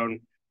interlibrary loan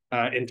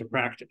into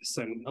practice,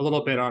 and a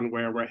little bit on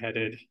where we're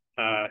headed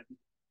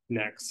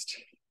next.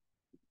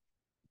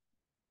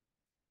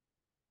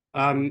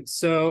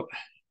 So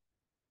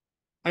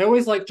I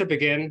always like to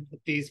begin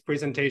these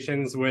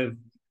presentations with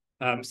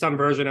some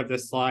version of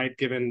this slide,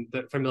 given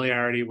that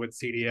familiarity with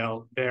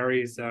CDL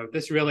varies.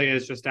 This really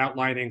is just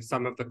outlining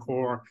some of the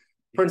core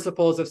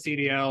principles of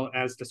CDL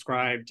as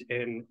described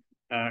in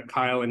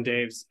Kyle and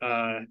Dave's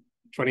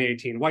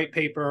 2018 white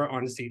paper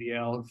on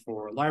CDL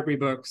for library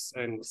books,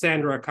 and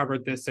Sandra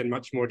covered this in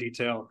much more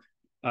detail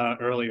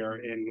earlier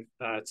in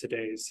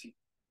today's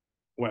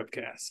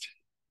webcast.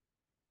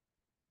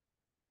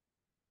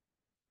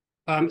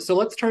 So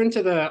let's turn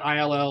to the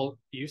ILL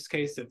use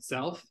case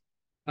itself.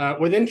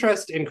 With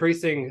interest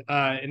increasing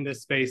in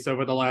this space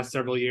over the last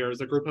several years,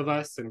 a group of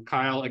us, and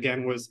Kyle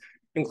again was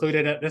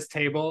included at this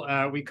table,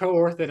 we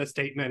co-authored a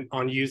statement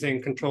on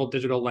using controlled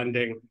digital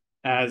lending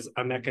as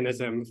a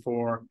mechanism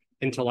for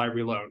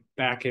interlibrary loan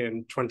back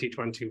in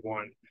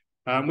 2021.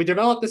 We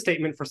developed the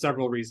statement for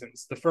several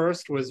reasons. The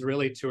first was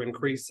really to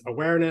increase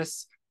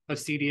awareness of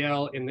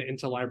CDL in the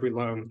interlibrary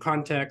loan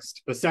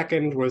context. The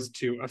second was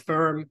to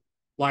affirm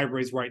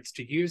libraries' rights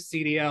to use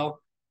CDL.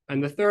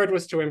 And the third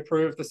was to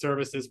improve the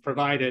services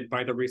provided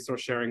by the resource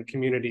sharing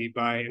community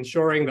by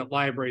ensuring that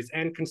libraries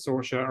and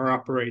consortia are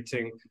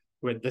operating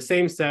with the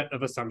same set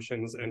of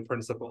assumptions and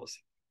principles.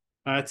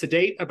 To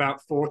date,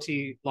 about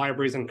 40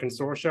 libraries and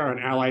consortia and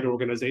allied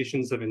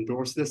organizations have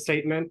endorsed this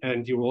statement,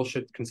 and you all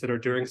should consider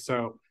doing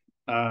so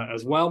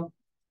as well.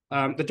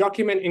 The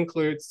document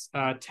includes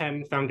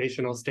 10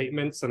 foundational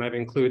statements, and I've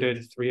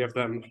included 3 of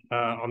them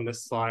on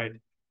this slide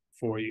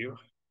for you.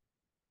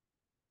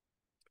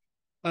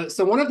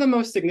 So one of the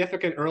most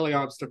significant early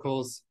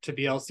obstacles to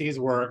BLC's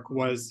work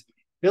was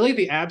really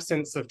the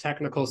absence of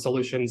technical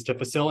solutions to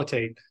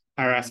facilitate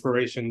our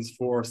aspirations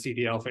for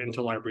CDL for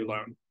interlibrary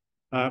loan.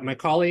 My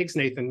colleagues,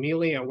 Nathan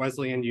Mealy at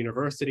Wesleyan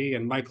University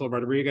and Michael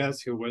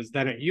Rodriguez, who was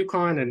then at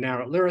UConn and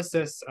now at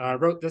Lyrasis,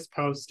 wrote this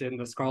post in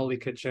the Scholarly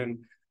Kitchen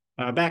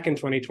back in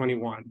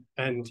 2021.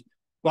 And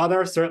while there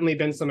have certainly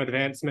been some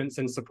advancements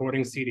in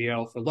supporting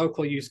CDL for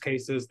local use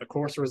cases, the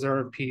course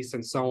reserve piece,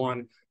 and so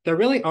on, there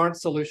really aren't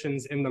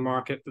solutions in the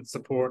market that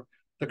support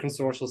the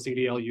consortial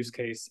CDL use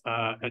case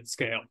at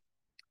scale.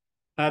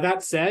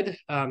 That said,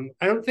 I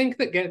don't think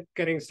that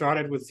getting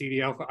started with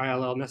CDL for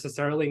ILL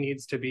necessarily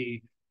needs to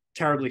be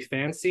terribly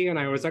fancy. And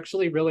I was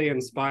actually really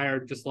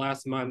inspired just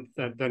last month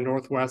at the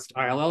Northwest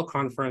ILL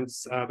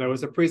conference. There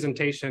was a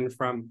presentation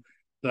from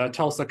the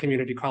Tulsa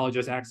Community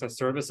College's Access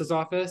Services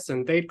Office,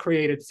 and they'd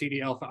created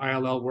CDL for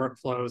ILL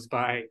workflows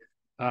by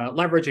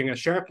leveraging a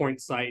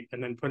SharePoint site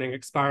and then putting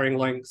expiring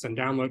links and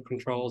download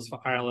controls for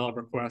ILL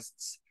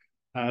requests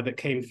that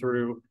came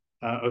through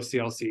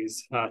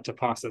OCLC's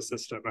TAPASA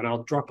system. And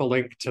I'll drop a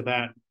link to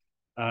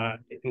that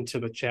into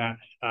the chat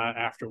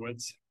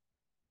afterwards.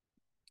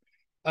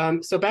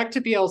 So back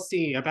to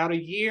BLC, about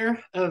a year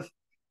of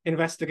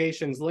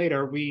investigations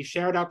later, we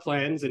shared our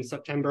plans in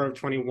September of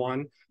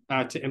 21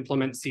 to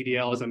implement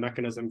CDL as a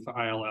mechanism for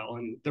ILL.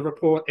 And the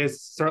report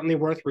is certainly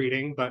worth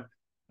reading, but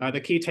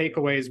the key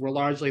takeaways were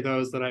largely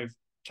those that I've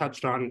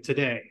touched on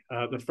today.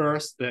 The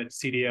first, that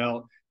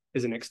CDL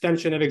is an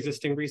extension of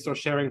existing resource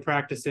sharing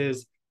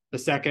practices. The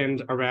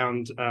second,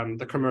 around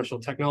the commercial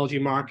technology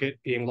market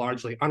being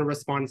largely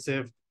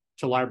unresponsive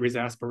to libraries'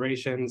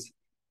 aspirations.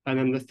 And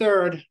then the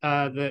third,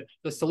 that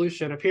the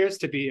solution appears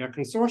to be a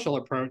consortial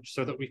approach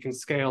so that we can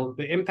scale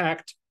the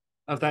impact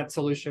of that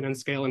solution and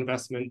scale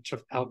investment to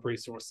help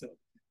resource it.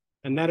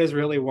 And that is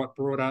really what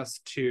brought us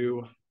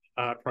to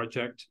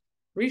Project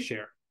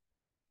Reshare.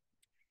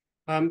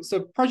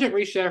 So Project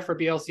Reshare for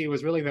BLC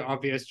was really the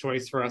obvious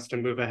choice for us to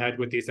move ahead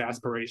with these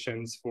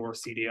aspirations for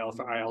CDL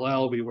for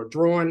ILL. We were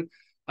drawn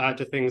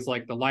to things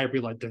like the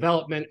library-led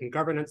development and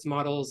governance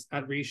models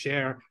at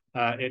Reshare,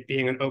 it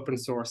being an open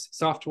source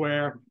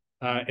software,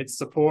 its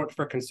support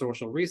for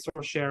consortial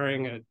resource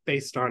sharing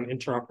based on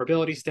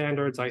interoperability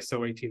standards,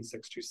 ISO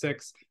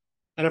 18626,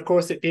 and of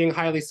course, it being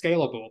highly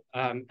scalable.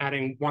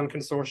 Adding one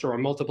consortia or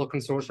multiple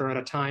consortia at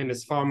a time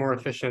is far more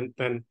efficient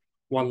than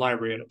one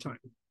library at a time.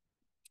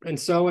 And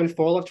so in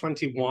fall of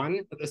 21,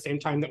 at the same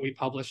time that we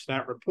published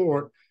that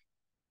report,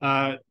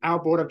 our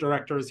board of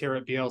directors here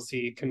at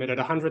BLC committed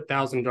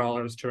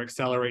 $100,000 to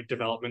accelerate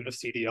development of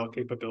CDL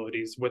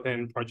capabilities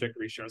within Project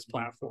Reshare's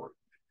platform.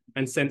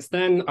 And since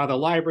then, other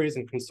libraries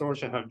and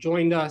consortia have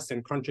joined us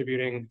in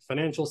contributing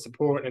financial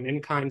support and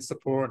in-kind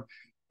support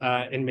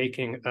in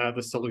making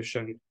the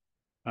solution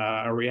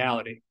a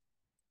reality.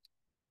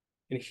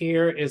 And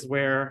here is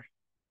where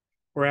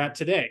we're at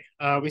today.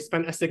 We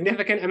spent a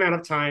significant amount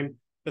of time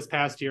this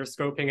past year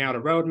scoping out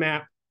a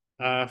roadmap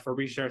for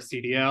Reshare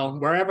CDL.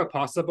 Wherever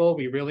possible,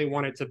 we really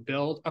wanted to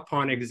build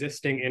upon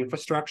existing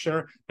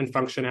infrastructure and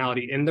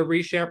functionality in the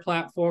Reshare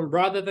platform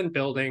rather than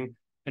building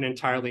an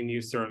entirely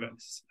new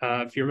service.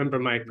 If you remember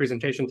my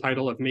presentation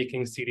title of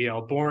Making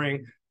CDL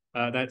Boring,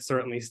 that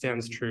certainly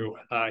stands true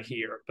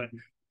here. But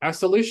our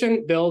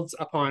solution builds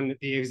upon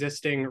the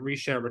existing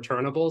Reshare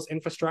returnables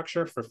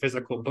infrastructure for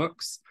physical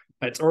books.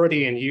 It's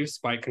already in use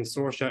by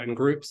consortia and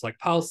groups like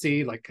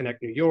Policy, like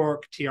Connect New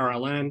York,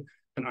 TRLN,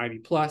 and Ivy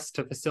Plus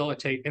to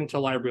facilitate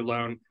interlibrary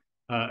loan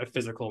of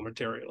physical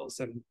materials.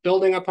 And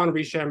building upon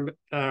Reshare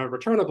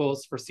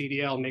returnables for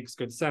CDL makes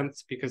good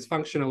sense because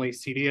functionally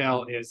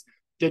CDL is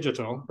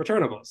digital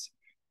returnables.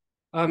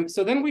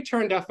 So then we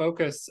turned our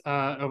focus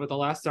over the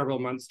last several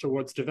months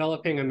towards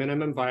developing a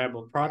minimum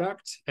viable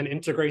product and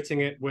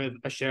integrating it with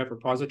a shared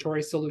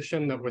repository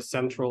solution that was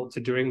central to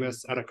doing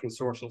this at a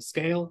consortial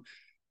scale.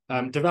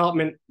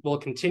 Development will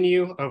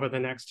continue over the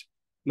next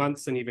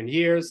months and even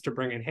years to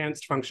bring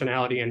enhanced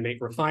functionality and make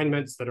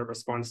refinements that are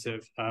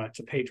responsive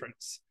to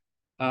patrons.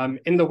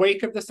 In the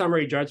wake of the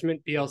summary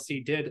judgment,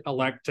 BLC did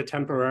elect to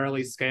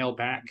temporarily scale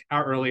back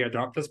our early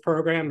adopters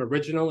program.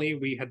 Originally,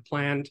 we had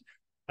planned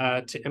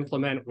to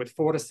implement with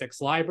 4 to 6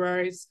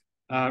 libraries.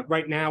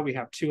 Right now, we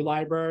have 2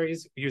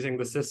 libraries using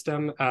the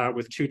system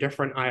with 2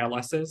 different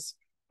ILSs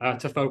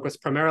to focus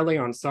primarily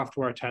on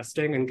software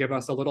testing and give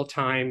us a little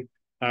time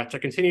to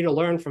continue to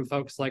learn from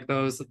folks like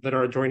those that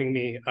are joining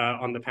me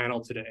on the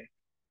panel today.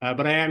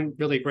 But I am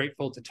really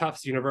grateful to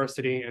Tufts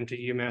University and to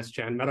UMass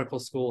Chan Medical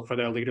School for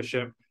their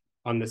leadership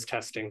on this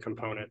testing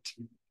component.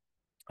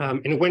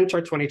 In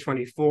winter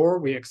 2024,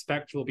 we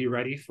expect we'll be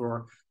ready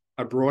for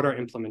a broader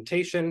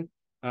implementation.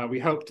 We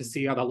hope to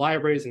see other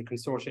libraries and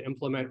consortia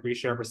implement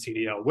Reshare for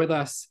CDL with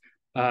us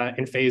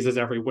in phases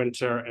every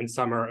winter and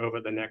summer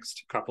over the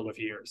next couple of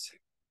years.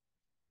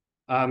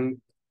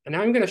 And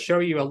now I'm going to show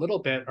you a little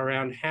bit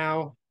around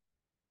how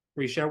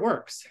Reshare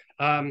works.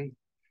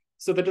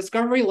 So the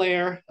discovery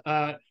layer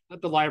at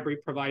the library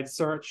provides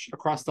search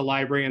across the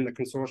library and the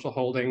consortial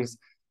holdings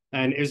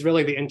and is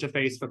really the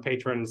interface for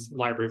patrons'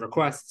 library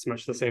requests,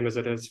 much the same as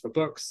it is for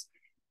books.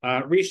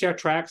 Reshare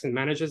tracks and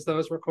manages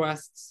those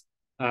requests,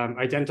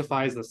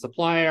 identifies the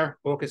supplier,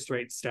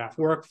 orchestrates staff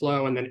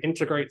workflow, and then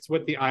integrates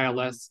with the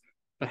ILS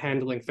for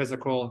handling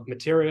physical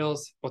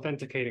materials,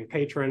 authenticating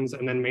patrons,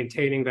 and then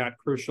maintaining that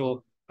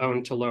crucial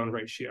own-to-loan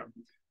ratio.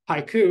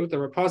 Haiku, the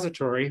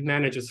repository,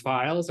 manages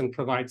files and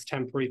provides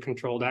temporary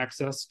controlled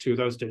access to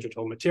those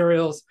digital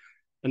materials.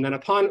 And then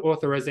upon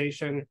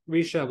authorization,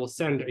 reshare will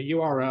send a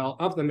URL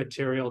of the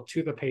material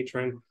to the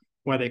patron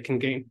where they can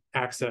gain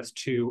access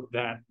to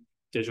that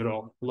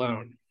digital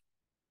loan.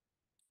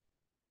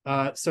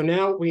 So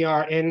now we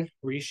are in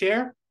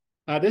reshare.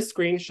 This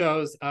screen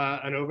shows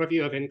an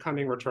overview of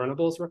incoming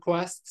returnables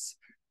requests.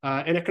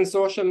 In a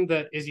consortium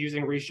that is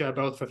using reshare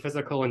both for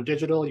physical and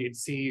digital, you'd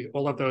see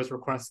all of those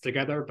requests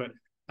together. But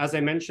as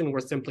I mentioned,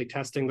 we're simply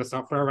testing the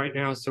software right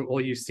now. So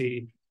all you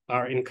see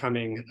are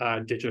incoming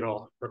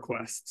digital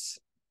requests.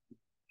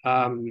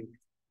 As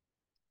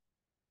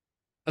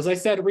I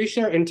said,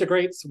 reshare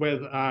integrates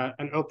with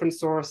an open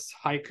source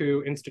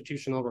Haiku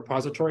institutional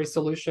repository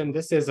solution.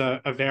 This is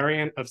a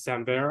variant of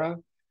Samvera.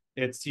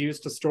 It's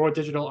used to store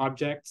digital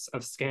objects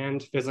of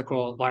scanned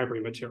physical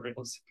library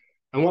materials.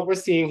 And what we're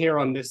seeing here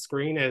on this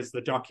screen is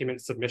the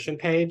document submission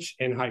page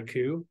in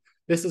Haiku.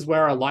 This is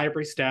where a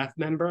library staff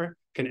member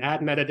can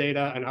add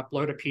metadata and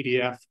upload a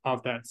PDF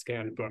of that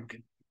scanned book.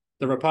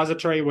 The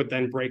repository would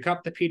then break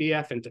up the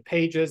PDF into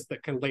pages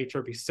that can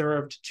later be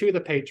served to the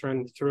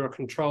patron through a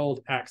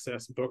controlled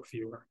access book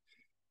viewer.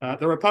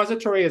 The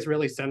repository is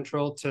really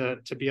central to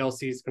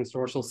BLC's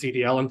consortial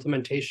CDL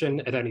implementation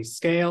at any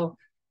scale.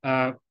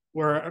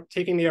 We're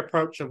taking the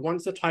approach of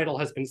once a title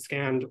has been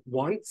scanned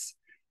once,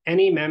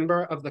 any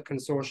member of the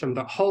consortium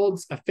that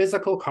holds a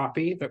physical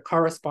copy that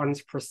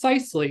corresponds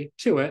precisely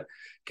to it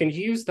can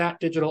use that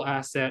digital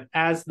asset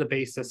as the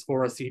basis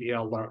for a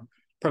CDL loan,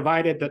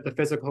 provided that the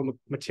physical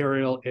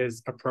material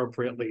is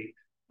appropriately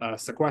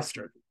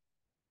sequestered.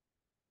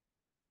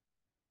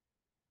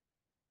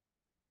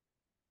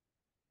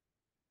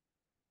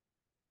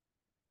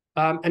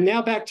 And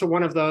now back to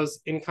one of those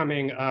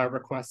incoming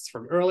requests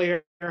from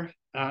earlier.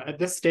 At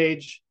this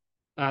stage,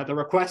 the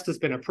request has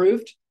been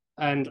approved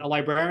and a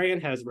librarian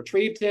has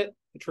retrieved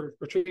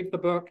the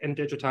book and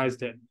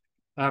digitized it.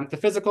 The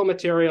physical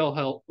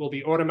material will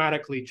be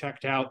automatically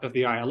checked out of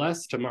the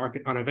ILS to mark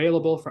it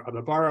unavailable for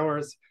other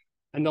borrowers.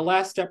 And the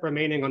last step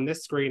remaining on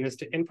this screen is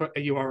to input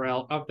a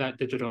URL of that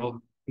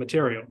digital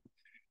material.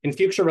 In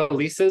future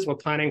releases, we're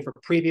planning for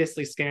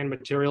previously scanned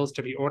materials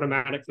to be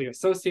automatically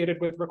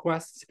associated with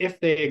requests if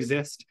they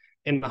exist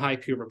in the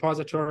Haiku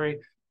repository.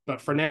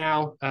 But for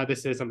now,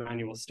 this is a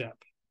manual step.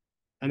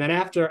 And then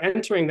after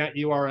entering that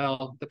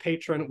URL, the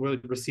patron will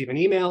receive an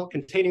email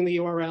containing the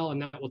URL,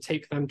 and that will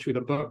take them to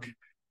the book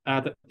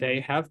that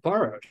they have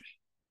borrowed.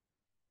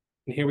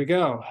 And here we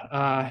go.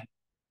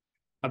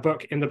 A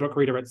book in the book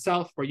reader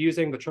itself. We're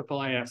using the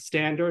IIIF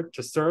standard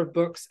to serve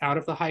books out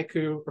of the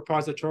Haiku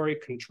repository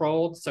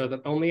controlled so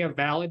that only a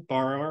valid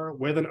borrower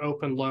with an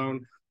open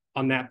loan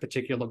on that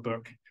particular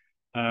book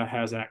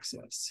has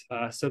access.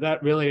 So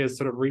that really is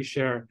sort of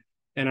reshare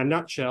in a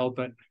nutshell,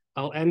 but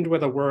I'll end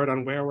with a word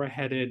on where we're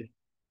headed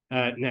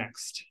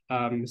next.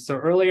 So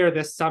earlier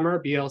this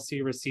summer,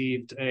 BLC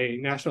received a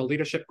National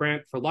Leadership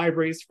Grant for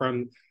Libraries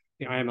from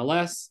the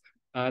IMLS.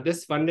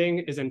 This funding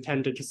is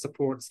intended to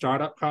support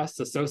startup costs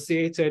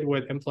associated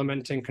with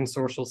implementing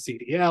consortial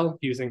CDL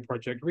using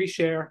Project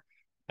Reshare,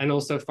 and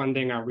also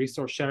funding our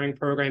resource sharing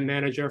program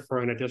manager for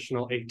an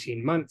additional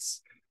 18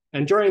 months.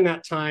 And during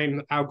that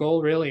time, our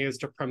goal really is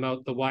to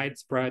promote the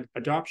widespread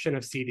adoption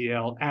of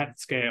CDL at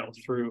scale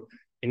through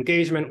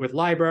engagement with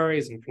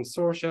libraries and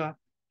consortia,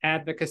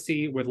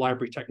 advocacy with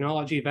library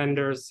technology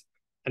vendors,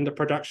 and the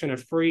production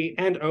of free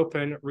and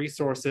open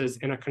resources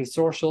in a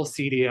consortial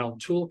CDL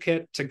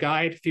toolkit to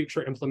guide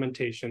future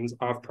implementations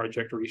of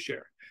Project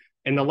Reshare.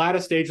 In the latter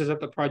stages of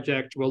the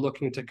project, we're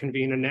looking to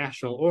convene a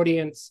national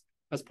audience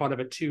as part of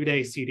a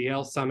 2-day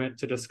CDL summit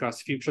to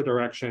discuss future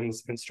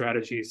directions and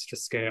strategies to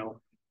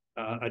scale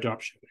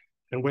adoption.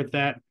 And with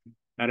that,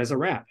 that is a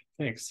wrap.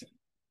 Thanks.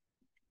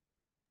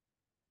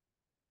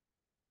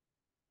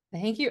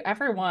 Thank you,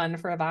 everyone,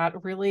 for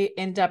that really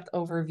in-depth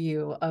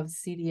overview of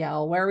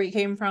CDL, where we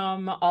came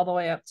from all the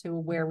way up to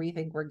where we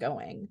think we're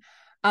going.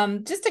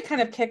 Just to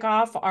kind of kick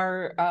off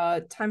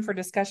our time for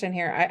discussion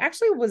here, I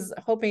actually was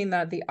hoping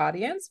that the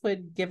audience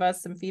would give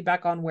us some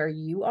feedback on where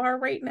you are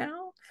right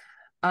now.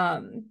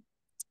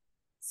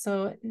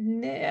 So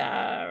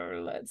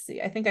let's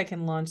see. I think I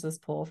can launch this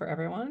poll for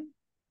everyone.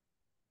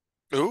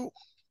 Ooh.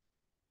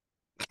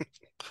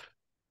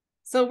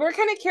 So we're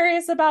kind of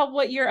curious about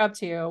what you're up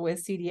to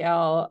with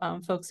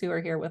CDL, folks who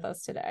are here with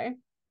us today.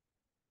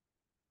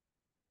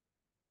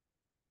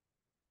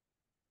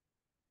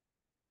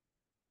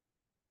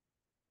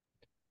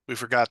 We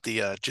forgot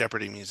the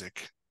Jeopardy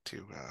music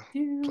to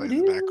play in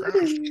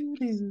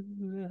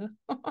the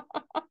background.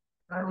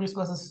 Are we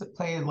supposed to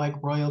play like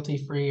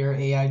royalty-free or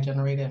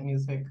AI-generated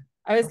music?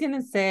 I was going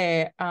to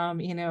say,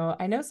 you know,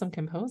 I know some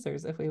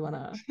composers if we want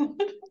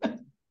to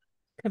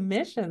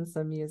commission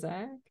some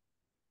music.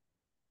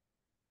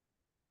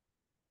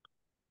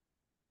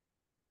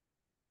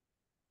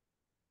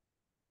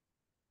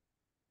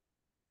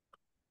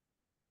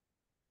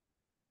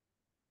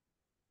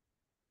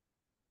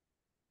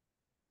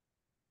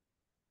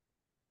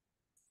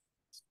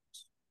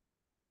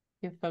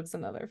 Give folks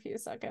another few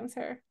seconds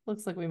here.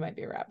 Looks like we might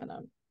be wrapping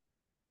up.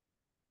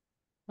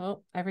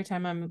 Oh, every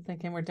time I'm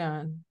thinking we're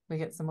done, we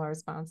get some more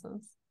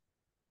responses.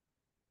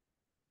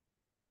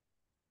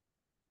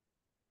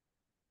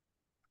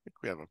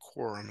 We have a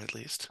quorum at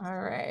least. All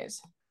right.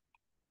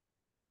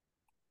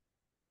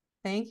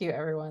 Thank you,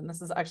 everyone.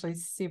 This is actually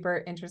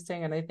super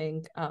interesting, and I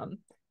think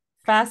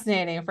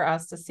fascinating for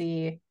us to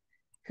see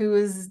who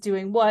is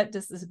doing what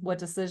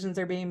decisions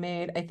are being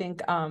made. I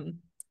think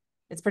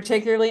it's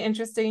particularly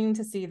interesting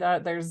to see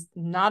that there's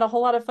not a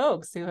whole lot of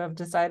folks who have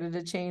decided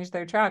to change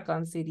their track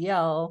on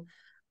CDL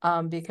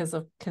because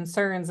of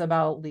concerns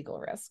about legal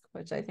risk,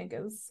 which I think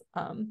is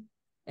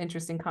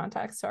interesting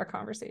context to our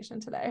conversation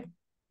today.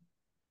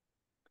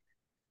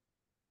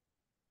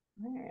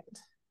 All right.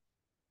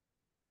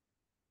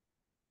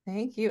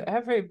 Thank you,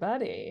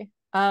 everybody.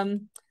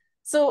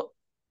 So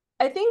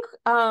I think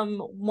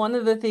one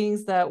of the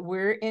things that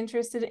we're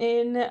interested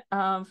in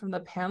from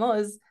the panel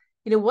is,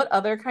 what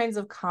other kinds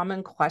of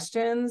common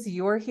questions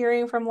you're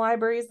hearing from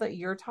libraries that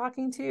you're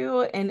talking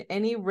to, and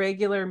any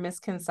regular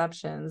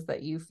misconceptions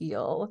that you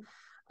feel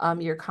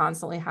you're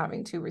constantly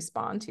having to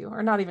respond to,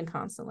 or not even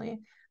constantly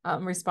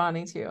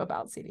responding to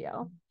about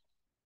CDL.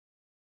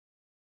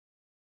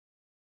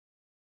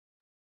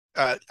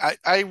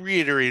 I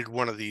reiterated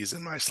one of these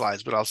in my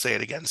slides, but I'll say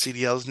it again.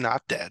 CDL is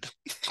not dead.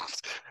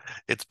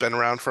 It's been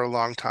around for a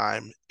long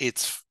time.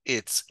 It's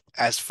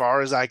as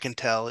far as I can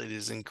tell, it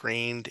is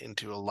ingrained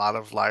into a lot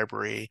of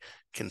library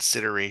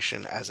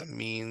consideration as a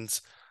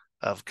means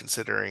of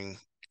considering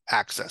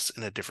access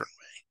in a different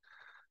way.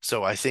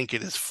 So I think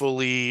it is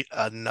fully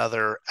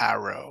another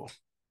arrow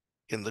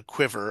in the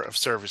quiver of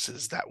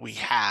services that we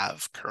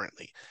have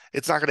currently.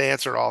 It's not going to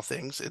answer all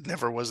things. It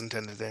never was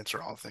intended to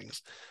answer all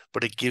things,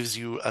 but it gives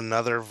you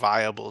another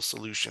viable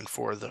solution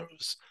for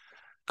those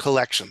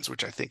collections,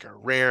 which I think are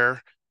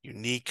rare,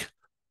 unique,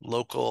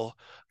 local,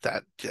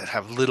 that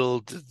have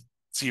little to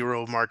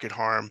zero market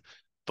harm,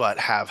 but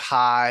have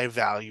high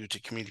value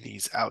to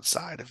communities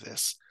outside of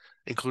this,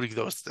 including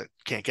those that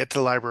can't get to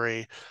the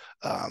library,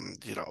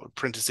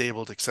 print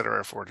disabled, et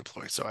cetera, for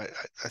deploy. So I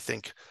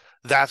think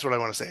that's what I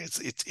want to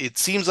say. It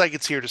seems like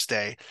it's here to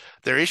stay.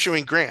 They're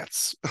issuing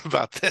grants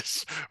about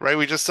this, right?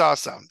 We just saw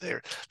some.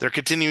 They're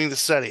continuing to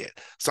study it.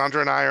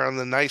 Sandra and I are on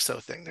the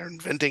NISO thing. They're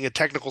inventing a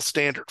technical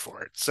standard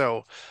for it.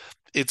 So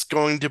it's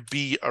going to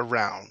be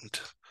around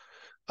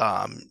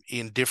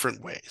in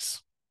different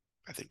ways,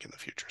 I think, in the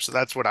future. So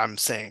that's what I'm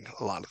saying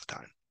a lot of the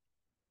time.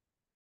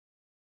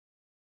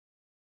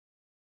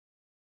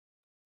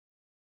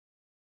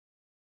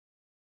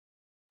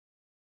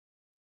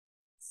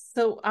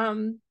 So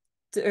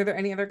are there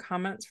any other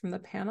comments from the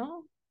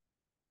panel?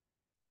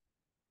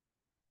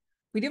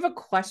 We do have a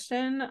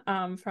question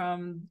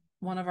from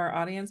one of our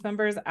audience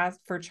members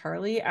for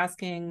Charlie,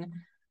 asking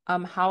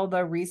how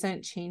the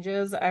recent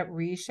changes at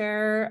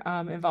Reshare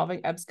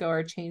involving EBSCO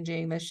are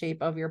changing the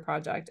shape of your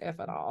project, if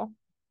at all.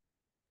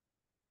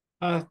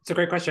 It's a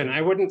great question.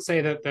 I wouldn't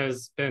say that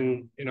there's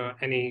been,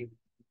 any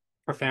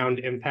profound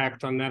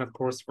impact on that. Of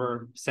course,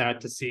 we're sad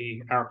to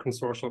see our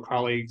consortial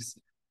colleagues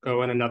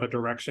go in another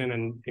direction.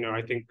 And,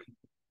 I think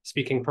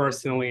speaking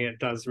personally, it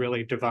does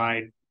really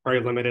divide very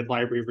limited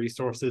library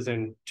resources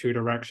in two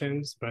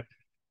directions. But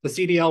the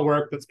CDL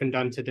work that's been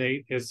done to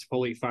date is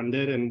fully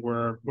funded, and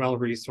we're well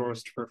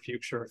resourced for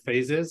future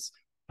phases.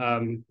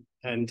 And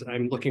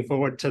I'm looking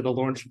forward to the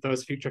launch of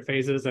those future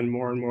phases and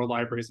more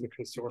libraries and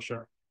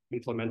consortia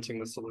implementing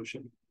the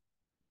solution.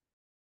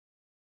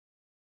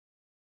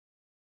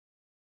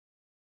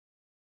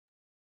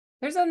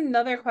 There's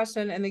another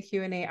question in the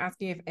Q&A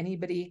asking if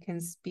anybody can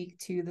speak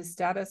to the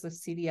status of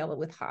CDL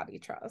with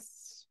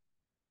HathiTrust.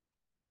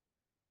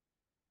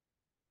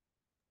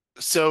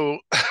 So,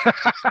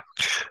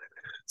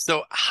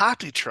 so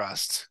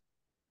HathiTrust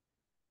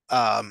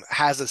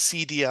has a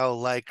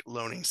CDL-like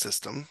loaning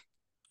system.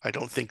 I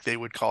don't think they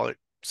would call it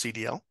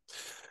CDL.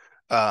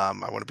 I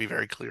want to be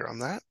very clear on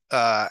that.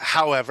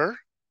 However,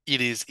 it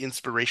is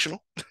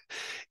inspirational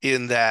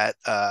in that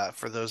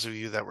for those of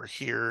you that were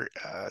here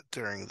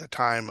during the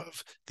time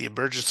of the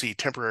Emergency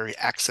Temporary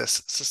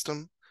Access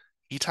System,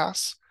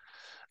 ETAS,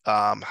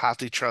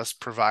 HathiTrust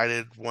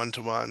provided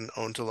one-to-one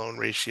own-to-loan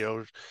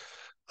ratio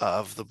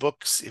of the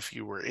books if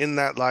you were in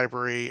that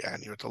library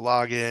and you had to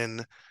log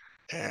in,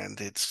 and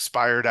it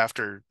expired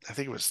after, I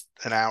think it was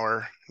an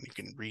hour. You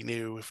can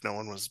renew if no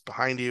one was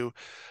behind you.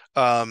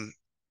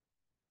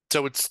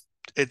 So it's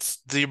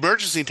the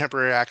emergency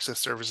temporary access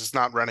service is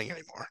not running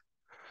anymore.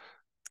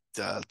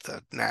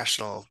 The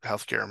national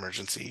healthcare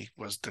emergency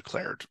was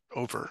declared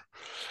over.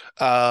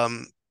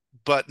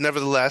 But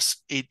nevertheless,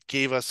 it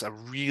gave us a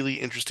really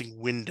interesting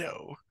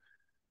window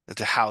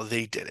into how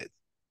they did it,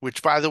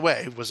 which, by the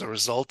way, was a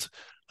result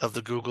of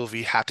the Google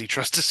v.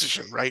 HathiTrust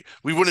decision, right?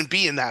 We wouldn't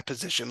be in that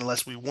position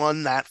unless we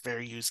won that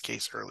fair use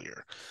case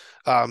earlier.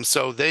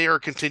 So they are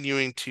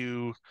continuing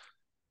to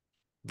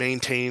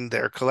maintain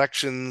their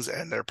collections,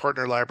 and their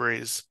partner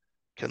libraries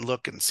can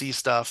look and see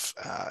stuff,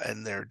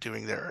 and they're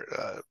doing their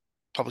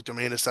public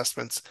domain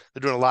assessments.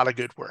 They're doing a lot of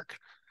good work,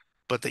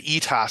 but the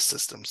ETAS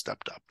system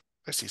stepped up.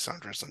 I see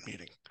Sandra's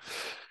unmuting.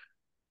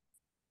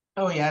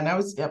 Oh yeah, and I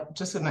was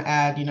just going to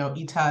add,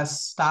 ETAS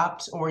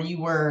stopped, or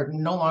you were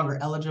no longer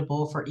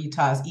eligible for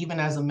ETAS even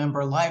as a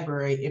member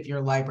library if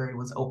your library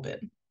was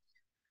open.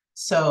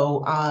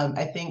 So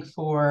I think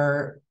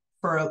for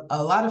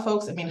a lot of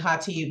folks, I mean,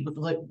 Hati,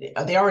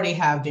 they already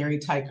have very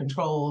tight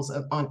controls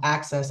on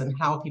access and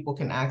how people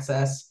can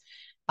access,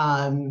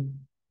 and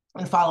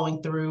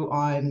following through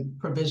on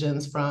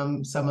provisions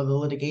from some of the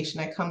litigation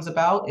that comes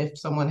about. If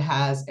someone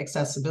has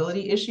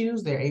accessibility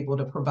issues, they're able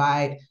to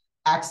provide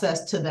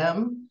access to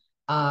them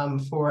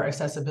for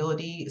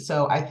accessibility.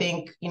 So I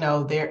think, you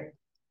know, there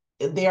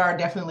are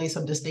definitely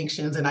some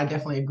distinctions, and I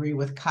definitely agree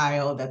with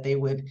Kyle that they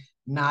would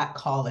not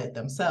call it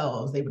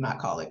themselves. They would not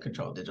call it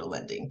controlled digital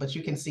lending, but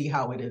you can see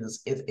how it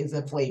is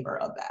a flavor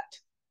of that.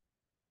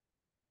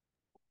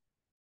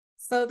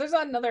 So there's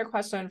another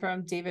question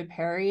from David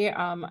Perry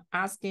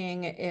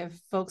asking if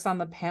folks on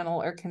the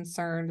panel are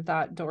concerned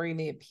that during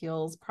the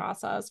appeals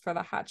process for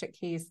the Hachette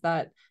case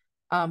that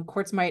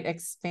courts might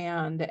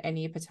expand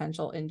any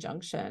potential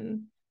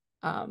injunction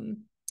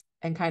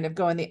and kind of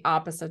go in the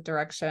opposite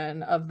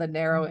direction of the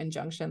narrow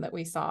injunction that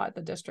we saw at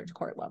the district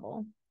court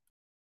level.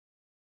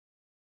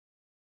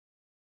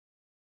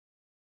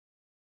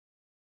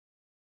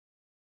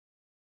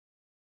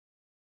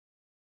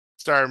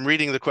 Sorry, I'm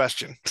reading the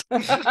question.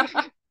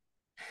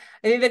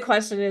 I think the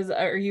question is,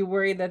 are you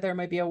worried that there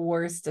might be a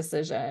worse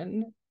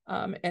decision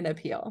in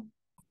appeal?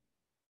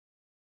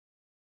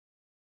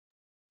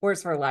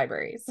 Worse for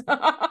libraries.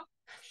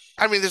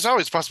 I mean, there's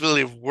always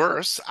possibility of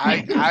worse.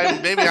 Maybe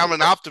I'm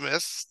an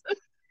optimist,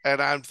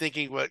 and I'm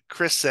thinking what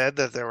Chris said,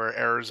 that there were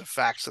errors of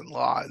facts and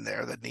law in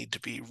there that need to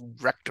be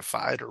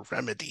rectified or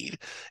remedied.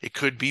 It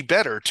could be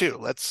better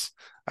too.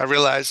 I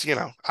realize, you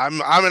know,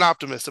 I'm an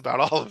optimist about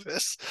all of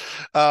this.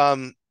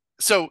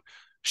 So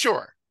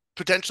sure,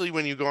 potentially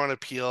when you go on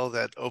appeal,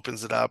 that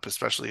opens it up,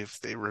 especially if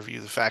they review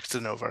the facts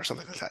de novo or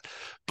something like that.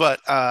 But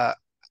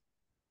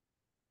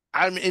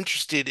I'm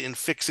interested in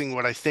fixing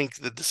what I think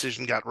the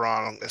decision got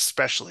wrong,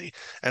 especially.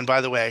 And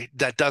by the way,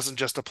 that doesn't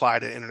just apply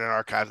to Internet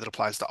Archive, that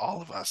applies to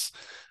all of us.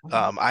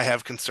 I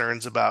have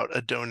concerns about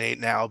a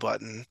donate now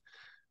button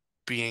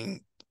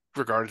being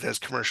regarded as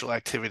commercial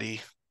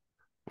activity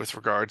with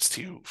regards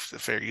to the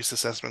fair use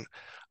assessment.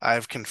 I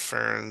have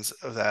concerns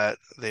that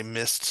they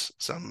missed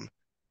some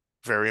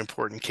very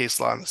important case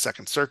law in the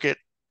Second Circuit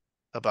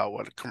about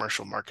what a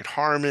commercial market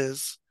harm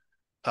is.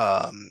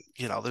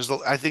 You know,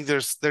 I think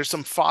there's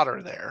some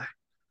fodder there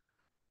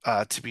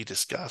to be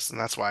discussed, and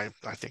that's why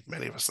I think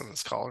many of us on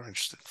this call are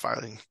interested in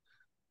filing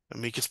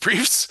amicus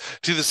briefs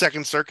to the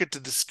Second Circuit to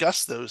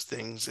discuss those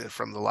things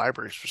from the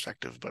library's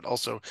perspective, but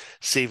also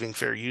saving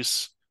fair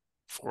use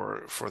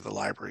for the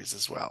libraries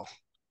as well.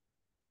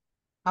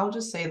 I'll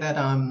just say that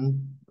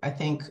I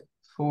think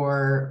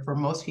for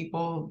most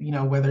people, you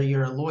know, whether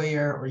you're a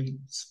lawyer or you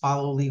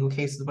follow legal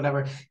cases,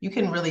 whatever, you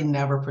can really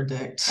never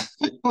predict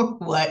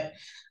what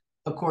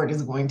a court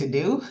is going to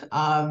do.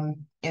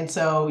 And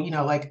so, you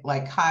know,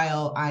 like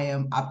Kyle, I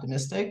am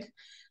optimistic.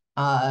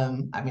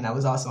 I mean, I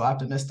was also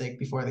optimistic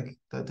before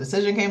the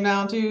decision came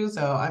down too.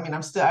 So, I mean,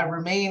 I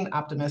remain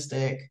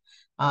optimistic.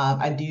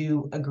 I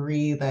do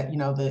agree that, you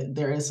know,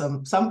 there is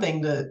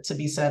something to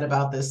be said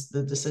about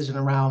the decision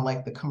around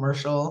like the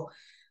commercial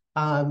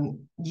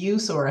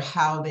use, or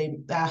how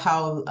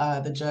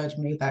the judge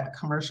made that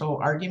commercial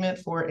argument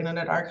for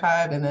Internet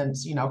Archive. And then,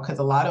 you know, because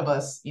a lot of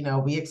us, you know,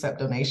 we accept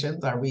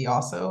donations. Are we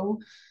also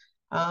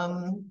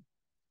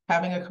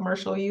having a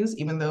commercial use,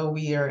 even though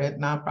we are at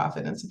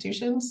nonprofit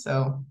institutions?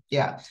 So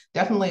yeah,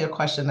 definitely a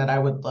question that I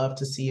would love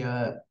to see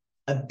a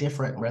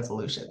different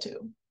resolution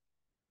to.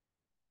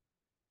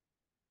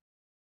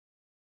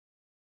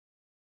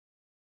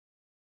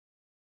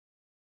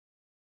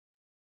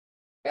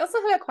 I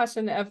also had a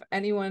question if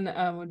anyone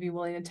would be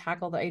willing to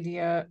tackle the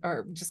idea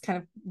or just kind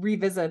of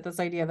revisit this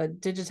idea that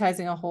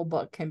digitizing a whole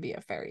book can be a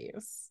fair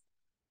use.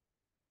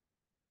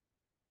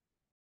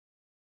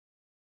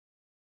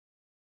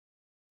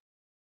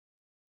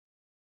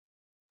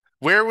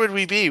 Where would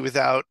we be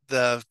without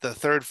the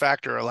third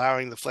factor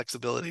allowing the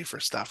flexibility for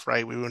stuff,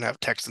 right? We wouldn't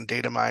have text and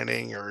data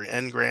mining or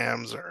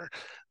Ngrams or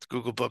the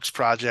Google Books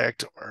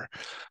project, or,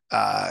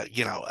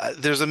 you know,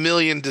 there's a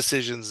million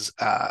decisions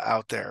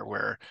out there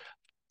where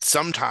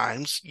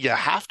sometimes you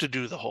have to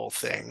do the whole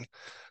thing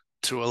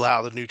to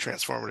allow the new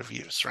transformative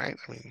use, right?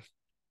 I mean,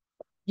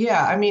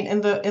 yeah, I mean,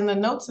 in the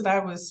notes that I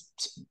was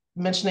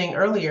mentioning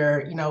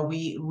earlier, you know,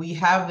 we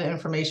have the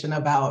information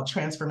about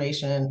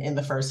transformation in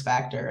the first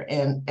factor,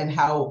 and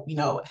how, you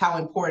know, how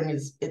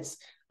important it's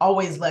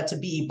always led to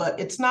be, but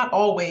it's not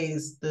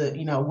always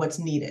you know, what's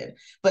needed.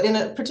 But in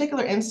a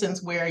particular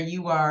instance where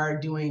you are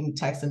doing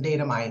text and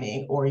data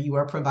mining, or you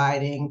are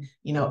providing,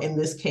 you know, in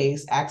this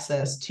case,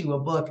 access to a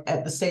book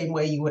at the same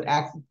way you would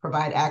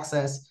provide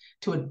access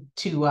to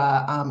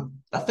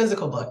a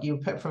physical book, you're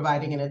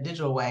providing in a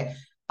digital way.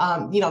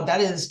 You know,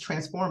 that is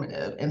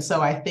transformative. And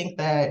so I think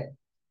that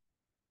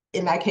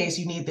in that case,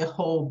 you need the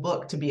whole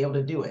book to be able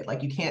to do it.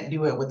 Like, you can't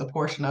do it with a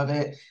portion of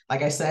it.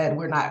 Like I said,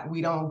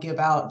 we don't give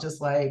out,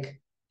 just like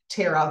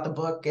tear out the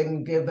book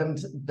and give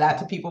that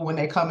to people when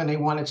they come and they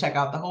want to check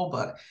out the whole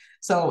book.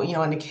 So, you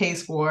know, in the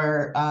case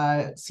for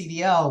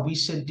CDL, we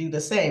should do the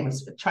same.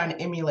 It's trying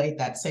to emulate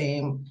that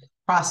same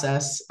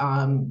process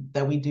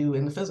that we do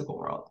in the physical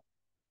world.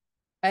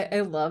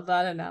 I love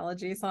that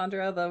analogy,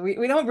 Sandra. Though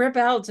we don't rip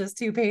out just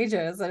 2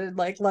 pages and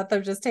like let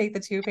them just take the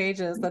 2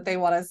 pages that they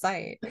want to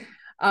cite.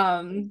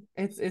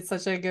 It's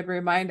such a good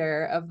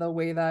reminder of the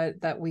way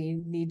that we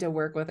need to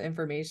work with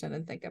information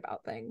and think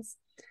about things.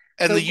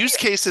 And So the use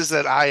cases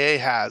that IA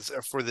has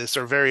for this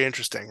are very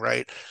interesting,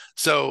 right?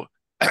 So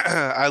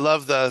I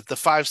love the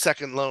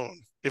 5-second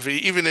loan, if it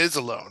even is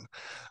a loan.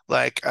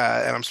 Like,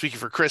 and I'm speaking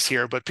for Chris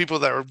here, but people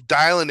that are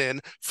dialing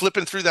in,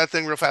 flipping through that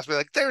thing real fast, be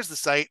like, there's the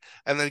site,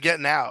 and then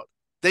getting out.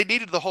 They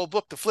needed the whole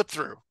book to flip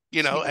through,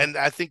 you know, and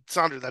I think,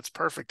 Sandra, that's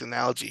perfect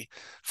analogy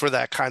for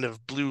that kind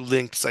of blue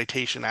linked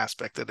citation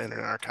aspect that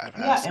Internet Archive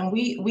has. Yeah, and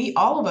we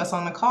all of us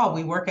on the call,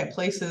 we work at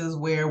places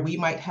where we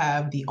might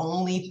have the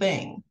only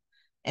thing,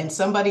 and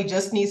somebody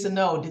just needs to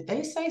know, did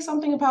they say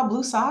something about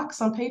blue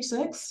socks on page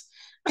 6?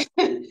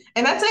 And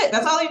that's it.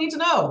 That's all they need to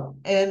know.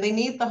 And they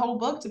need the whole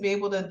book to be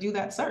able to do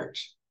that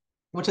search,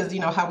 which is,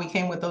 you know, how we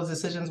came with those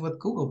decisions with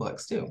Google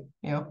Books too,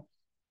 you know.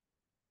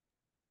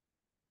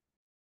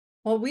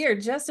 Well, we are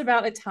just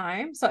about at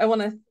time. So I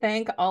want to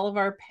thank all of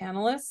our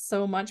panelists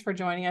so much for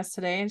joining us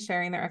today and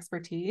sharing their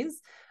expertise.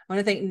 I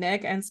want to thank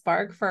Nick and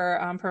Spark for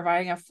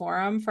providing a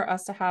forum for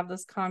us to have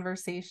this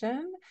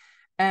conversation.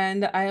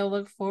 And I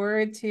look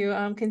forward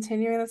to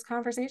continuing this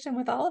conversation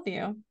with all of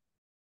you.